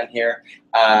almost done here.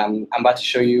 I'm about to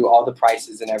show you all the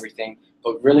prices and everything,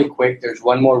 but really quick, there's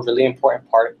one more really important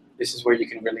part. This is where you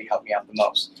can really help me out the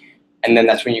most. And then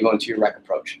that's when you go into your rec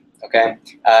approach. Okay,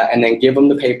 and then give them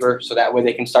the paper so that way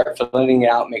they can start filling it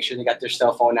out, make sure they got their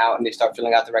cell phone out and they start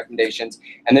filling out the recommendations.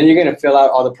 And then you're going to fill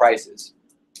out all the prices.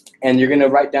 And you're going to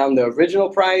write down the original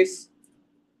price.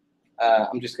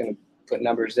 I'm just going to put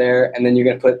numbers there. And then you're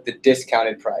going to put the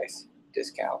discounted price,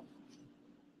 discount.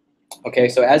 Okay,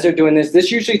 so as they're doing this,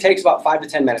 this usually takes about 5 to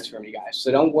 10 minutes from you guys.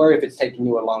 So don't worry if it's taking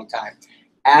you a long time.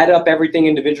 Add up everything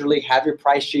individually, have your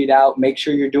price sheet out, make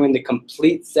sure you're doing the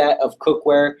complete set of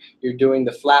cookware, you're doing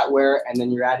the flatware, and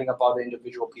then you're adding up all the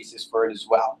individual pieces for it as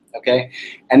well, okay?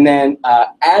 And then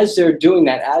as they're doing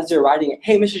that, as they're writing it,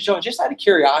 hey, Mrs. Jones, just out of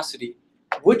curiosity,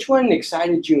 which one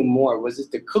excited you more? Was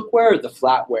it the cookware or the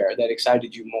flatware that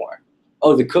excited you more?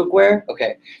 Oh, the cookware?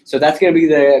 Okay, so that's going to be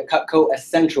the Cutco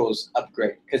Essentials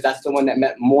upgrade because that's the one that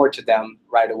meant more to them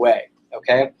right away,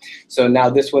 okay? So now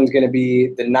this one's going to be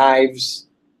the knives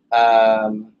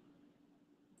and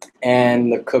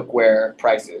the cookware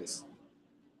prices.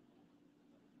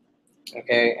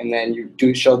 Okay, and then you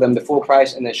do show them the full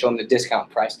price and then show them the discount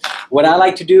price. What I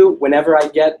like to do whenever I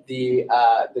get the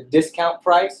discount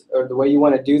price, or the way you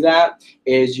want to do that,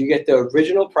 is you get the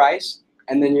original price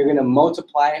and then you're going to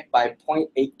multiply it by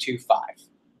 0.825,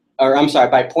 or I'm sorry,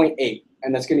 by 0.8,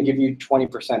 and that's going to give you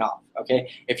 20% off. Okay,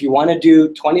 if you want to do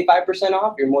 25%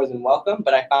 off, you're more than welcome,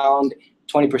 but I found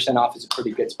 20% off is a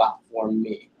pretty good spot for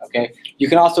me. Okay, you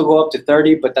can also go up to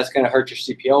 30, but that's going to hurt your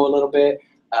CPO a little bit.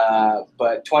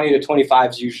 But 20 to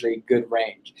 25 is usually a good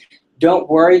range. Don't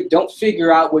worry, don't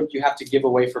figure out what you have to give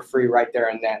away for free right there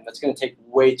and then. That's going to take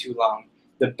way too long.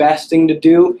 The best thing to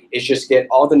do is just get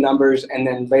all the numbers and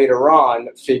then later on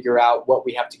figure out what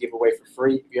we have to give away for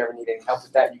free. If you ever need any help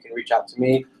with that, you can reach out to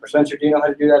me. Or Spencer, do you know how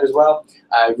to do that as well?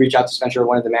 Reach out to Spencer or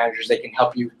one of the managers. They can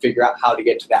help you figure out how to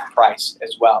get to that price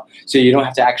as well. So you don't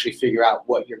have to actually figure out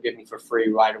what you're giving for free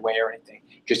right away or anything.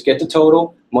 Just get the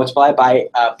total, multiply it by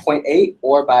 0.8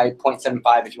 or by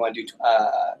 0.75 if you want to do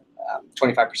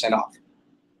 25% off.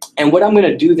 And what I'm going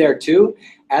to do there too,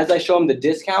 as I show them the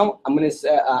discount, I'm going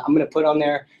to put on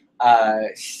there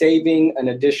saving an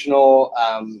additional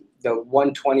the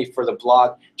 120 for the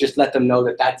blog. Just let them know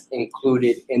that that's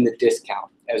included in the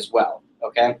discount as well.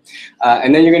 Okay,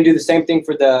 and then you're going to do the same thing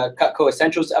for the Cutco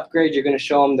Essentials upgrade. You're going to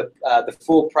show them the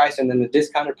full price and then the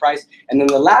discounted price. And then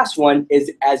the last one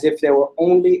is as if they were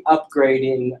only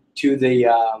upgrading to the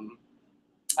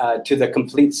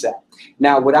complete set.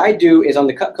 Now, what I do is on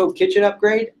the Cutco kitchen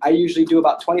upgrade, I usually do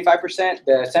about 25%.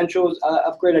 The Essentials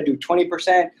upgrade, I do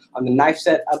 20%. On the knife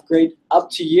set upgrade, up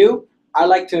to you. I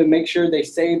like to make sure they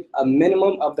save a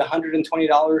minimum of the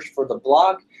 $120 for the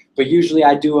blog, but usually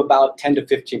I do about 10 to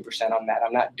 15% on that.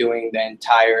 I'm not doing the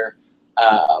entire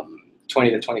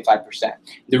 20 to 25%.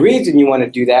 The reason you want to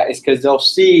do that is because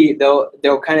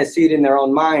they'll kind of see it in their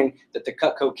own mind that the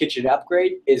Cutco kitchen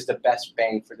upgrade is the best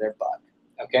bang for their buck.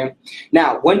 Okay.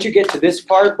 Now, once you get to this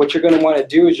part, what you're going to want to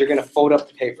do is you're going to fold up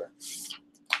the paper.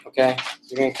 Okay.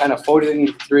 You're going to kind of fold it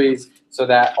into threes so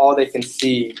that all they can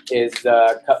see is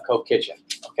the Cutco kitchen.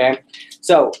 Okay.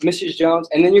 So, Mrs. Jones,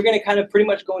 and then you're going to kind of pretty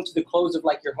much go into the clothes of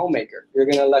like your homemaker. You're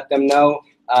going to let them know.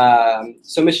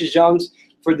 So, Mrs. Jones,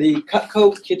 for the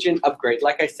Cutco kitchen upgrade,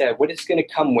 like I said, what it's going to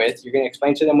come with, you're going to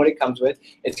explain to them what it comes with.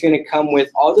 It's going to come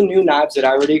with all the new knives that I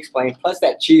already explained, plus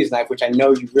that cheese knife, which I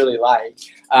know you really like.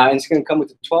 And it's going to come with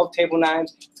the 12 table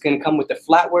knives. It's going to come with the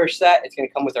flatware set. It's going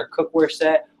to come with our cookware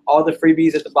set. All the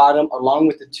freebies at the bottom, along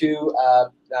with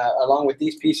along with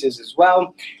these pieces as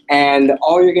well. And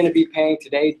all you're going to be paying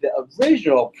today, the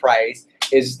original price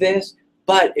is this.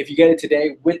 But if you get it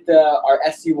today with our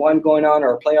SC1 going on, or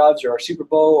our playoffs, or our Super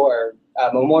Bowl, or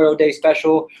Memorial Day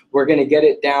special, we're going to get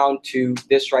it down to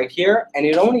this right here, and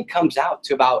it only comes out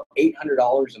to about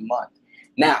 $800 a month.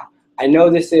 Now, I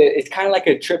know it's kind of like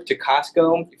a trip to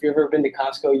Costco. If you've ever been to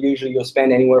Costco, usually you'll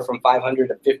spend anywhere from $500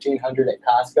 to $1,500 at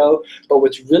Costco. But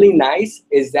what's really nice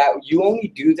is that you only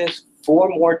do this 4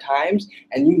 more times,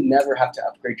 and you never have to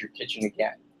upgrade your kitchen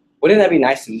again. Wouldn't that be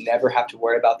nice to never have to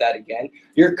worry about that again?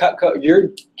 Your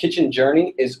kitchen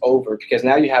journey is over because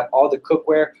now you have all the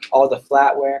cookware, all the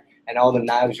flatware, and all the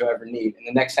knives you'll ever need. And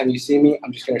the next time you see me,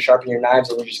 I'm just going to sharpen your knives,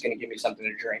 and you're just going to give me something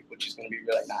to drink, which is going to be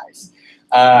really nice.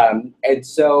 And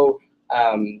so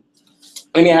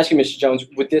let me ask you, Mr. Jones,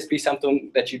 would this be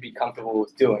something that you'd be comfortable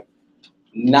with doing?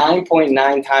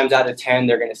 9.9 times out of 10,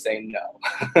 they're going to say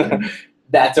no.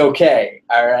 That's okay,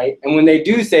 all right? And when they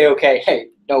do say okay, hey,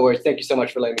 no worries, thank you so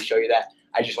much for letting me show you that.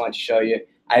 I just wanted to show you.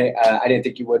 I didn't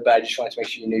think you would, but I just wanted to make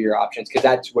sure you knew your options because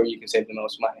that's where you can save the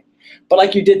most money. But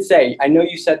like you did say, I know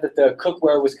you said that the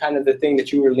cookware was kind of the thing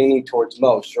that you were leaning towards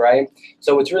most, right?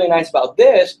 So what's really nice about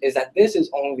this is that this is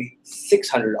only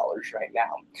 $600 right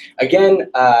now. Again,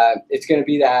 it's going to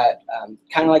be that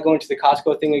kind of like going to the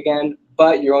Costco thing again,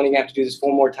 but you're only going to have to do this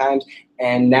 4 more times.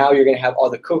 And now you're going to have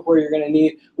all the cookware you're going to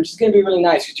need, which is going to be really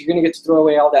nice because you're going to get to throw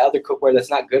away all that other cookware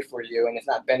that's not good for you and it's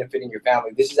not benefiting your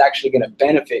family. This is actually going to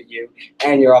benefit you,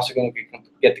 and you're also going to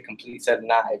get the complete set of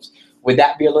knives. Would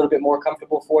that be a little bit more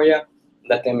comfortable for you?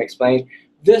 Let them explain.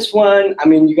 This one, I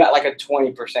mean, you got like a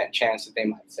 20% chance that they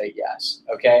might say yes,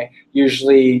 okay?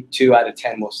 Usually 2 out of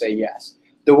 10 will say yes.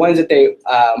 The ones that they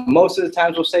most of the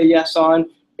times will say yes on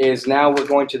is now we're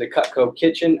going to the Cutco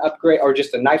kitchen upgrade or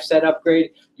just a knife set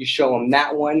upgrade. You show them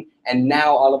that one, and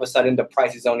now all of a sudden the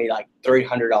price is only like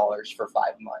 $300 for 5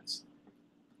 months.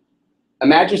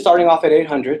 Imagine starting off at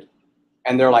 $800,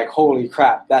 and they're like, holy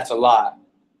crap, that's a lot.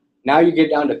 Now you get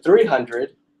down to $300,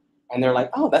 and they're like,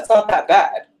 oh, that's not that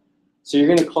bad. So you're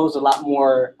going to close a lot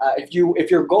more.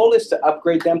 If your goal is to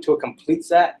upgrade them to a complete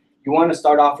set, you want to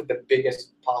start off with the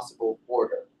biggest possible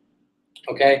order.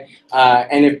 Okay,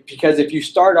 because if you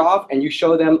start off and you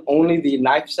show them only the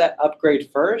knife set upgrade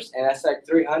first, and that's like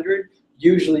 $300,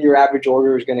 usually your average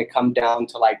order is going to come down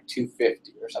to like $250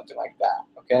 or something like that.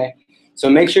 Okay, so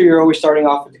make sure you're always starting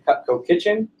off with the Cutco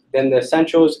kitchen, then the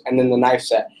essentials, and then the knife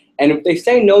set. And if they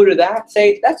say no to that,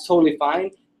 say that's totally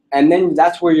fine. And then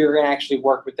that's where you're going to actually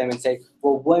work with them and say,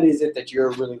 well, what is it that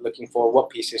you're really looking for? What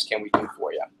pieces can we do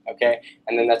for you? Okay.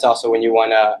 And then that's also when you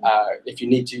want to, if you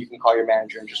need to, you can call your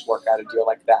manager and just work out a deal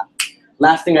like that.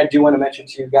 Last thing I do want to mention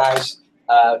to you guys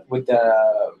with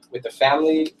the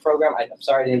family program, I'm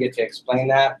sorry I didn't get to explain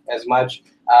that as much,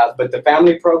 but the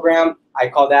family program, I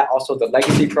call that also the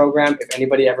legacy program. If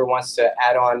anybody ever wants to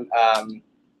add on,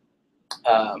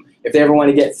 if they ever want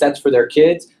to get sets for their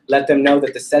kids, let them know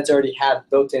that the sets already have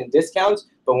built-in discounts,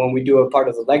 but when we do a part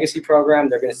of the legacy program,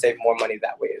 they're going to save more money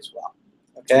that way as well.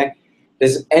 Okay?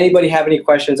 Does anybody have any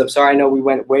questions? I'm sorry, I know we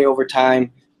went way over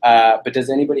time, but does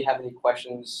anybody have any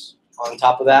questions on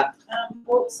top of that?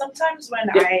 Well, sometimes when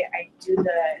Yep. I do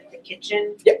the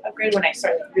kitchen Yep. upgrade, when I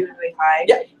start like really, really high,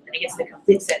 Yep. and it gets the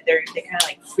complete set, they kind of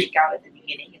like freak out at the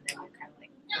beginning, and then they're kind of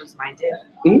like close-minded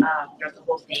throughout the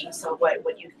whole thing. So what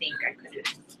do you think I could do?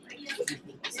 Like, what do you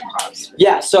think is the cause?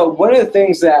 Yeah, so one of the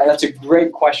things that's a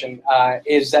great question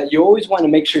is that you always want to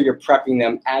make sure you're prepping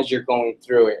them as you're going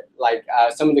through it. Like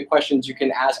some of the questions you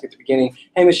can ask at the beginning,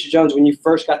 hey, Mr. Jones, when you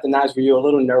first got the knives, were you a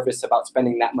little nervous about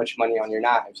spending that much money on your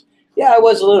knives? Yeah, I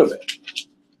was a little bit.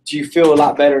 Do you feel a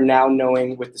lot better now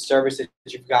knowing with the service that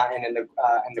you've gotten and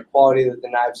the quality that the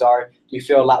knives are? Do you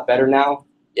feel a lot better now?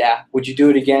 Yeah. Would you do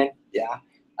it again? Yeah.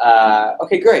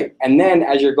 Okay, great. And then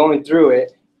as you're going through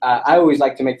it, I always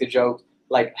like to make the joke,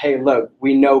 like, hey, look,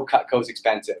 we know Cutco's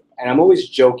expensive. And I'm always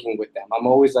joking with them. I'm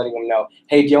always letting them know,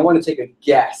 hey, do you want to take a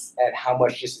guess at how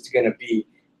much this is going to be?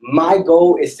 My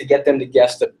goal is to get them to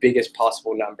guess the biggest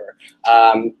possible number.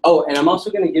 Oh, and I'm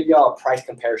also going to give y'all a price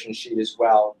comparison sheet as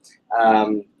well.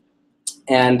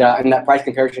 And that price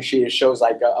comparison sheet, it shows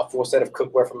like a full set of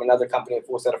cookware from another company, a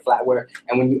full set of flatware.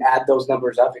 And when you add those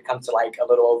numbers up, it comes to like a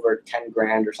little over 10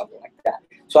 grand or something like that.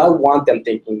 So I want them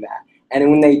thinking that. And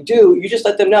when they do, you just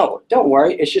let them know. Don't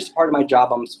worry, it's just part of my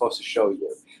job. I'm supposed to show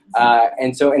you.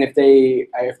 And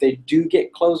if they do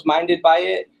get closed-minded by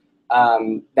it,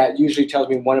 that usually tells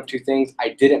me one of two things. I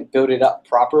didn't build it up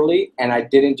properly, and I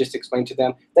didn't just explain to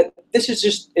them that it's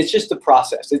just the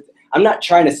process. I'm not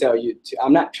trying to sell it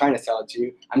to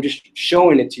you. I'm just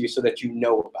showing it to you so that you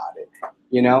know about it,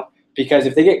 you know? Because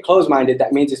if they get closed-minded,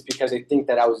 that means it's because they think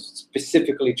that I was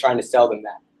specifically trying to sell them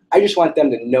that. I just want them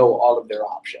to know all of their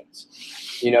options.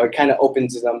 You know, it kind of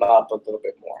opens them up a little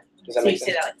bit more. Does that make sense? So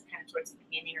you say that like kind of towards the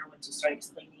beginning or once you start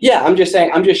explaining? Yeah, I'm just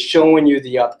saying, I'm just showing you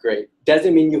the upgrade.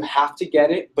 Doesn't mean you have to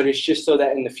get it, but it's just so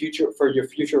that in the future, for your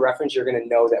future reference, you're going to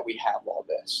know that we have all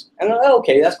this. And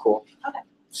okay, that's cool. Okay.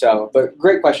 So, but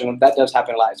great question. That does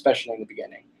happen a lot, especially in the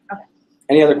beginning. Okay.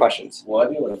 Any other questions? Will I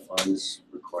be able to find this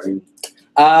recording?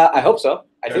 I hope so.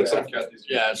 I think so.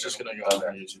 Yeah, it's just gonna go on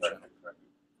our YouTube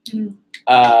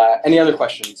channel. Any other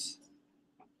questions?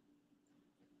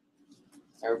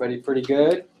 Everybody pretty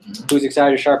good? Who's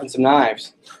excited to sharpen some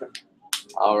knives?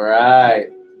 All right.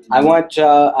 I want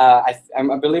I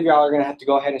believe y'all are gonna have to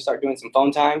go ahead and start doing some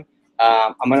phone time.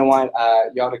 I'm gonna want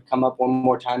y'all to come up one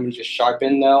more time and just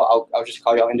sharpen though. I'll just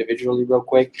call y'all individually real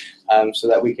quick, so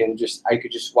that I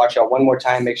could just watch y'all one more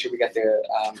time, make sure we got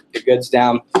the goods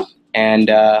down, and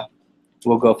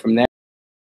we'll go from there.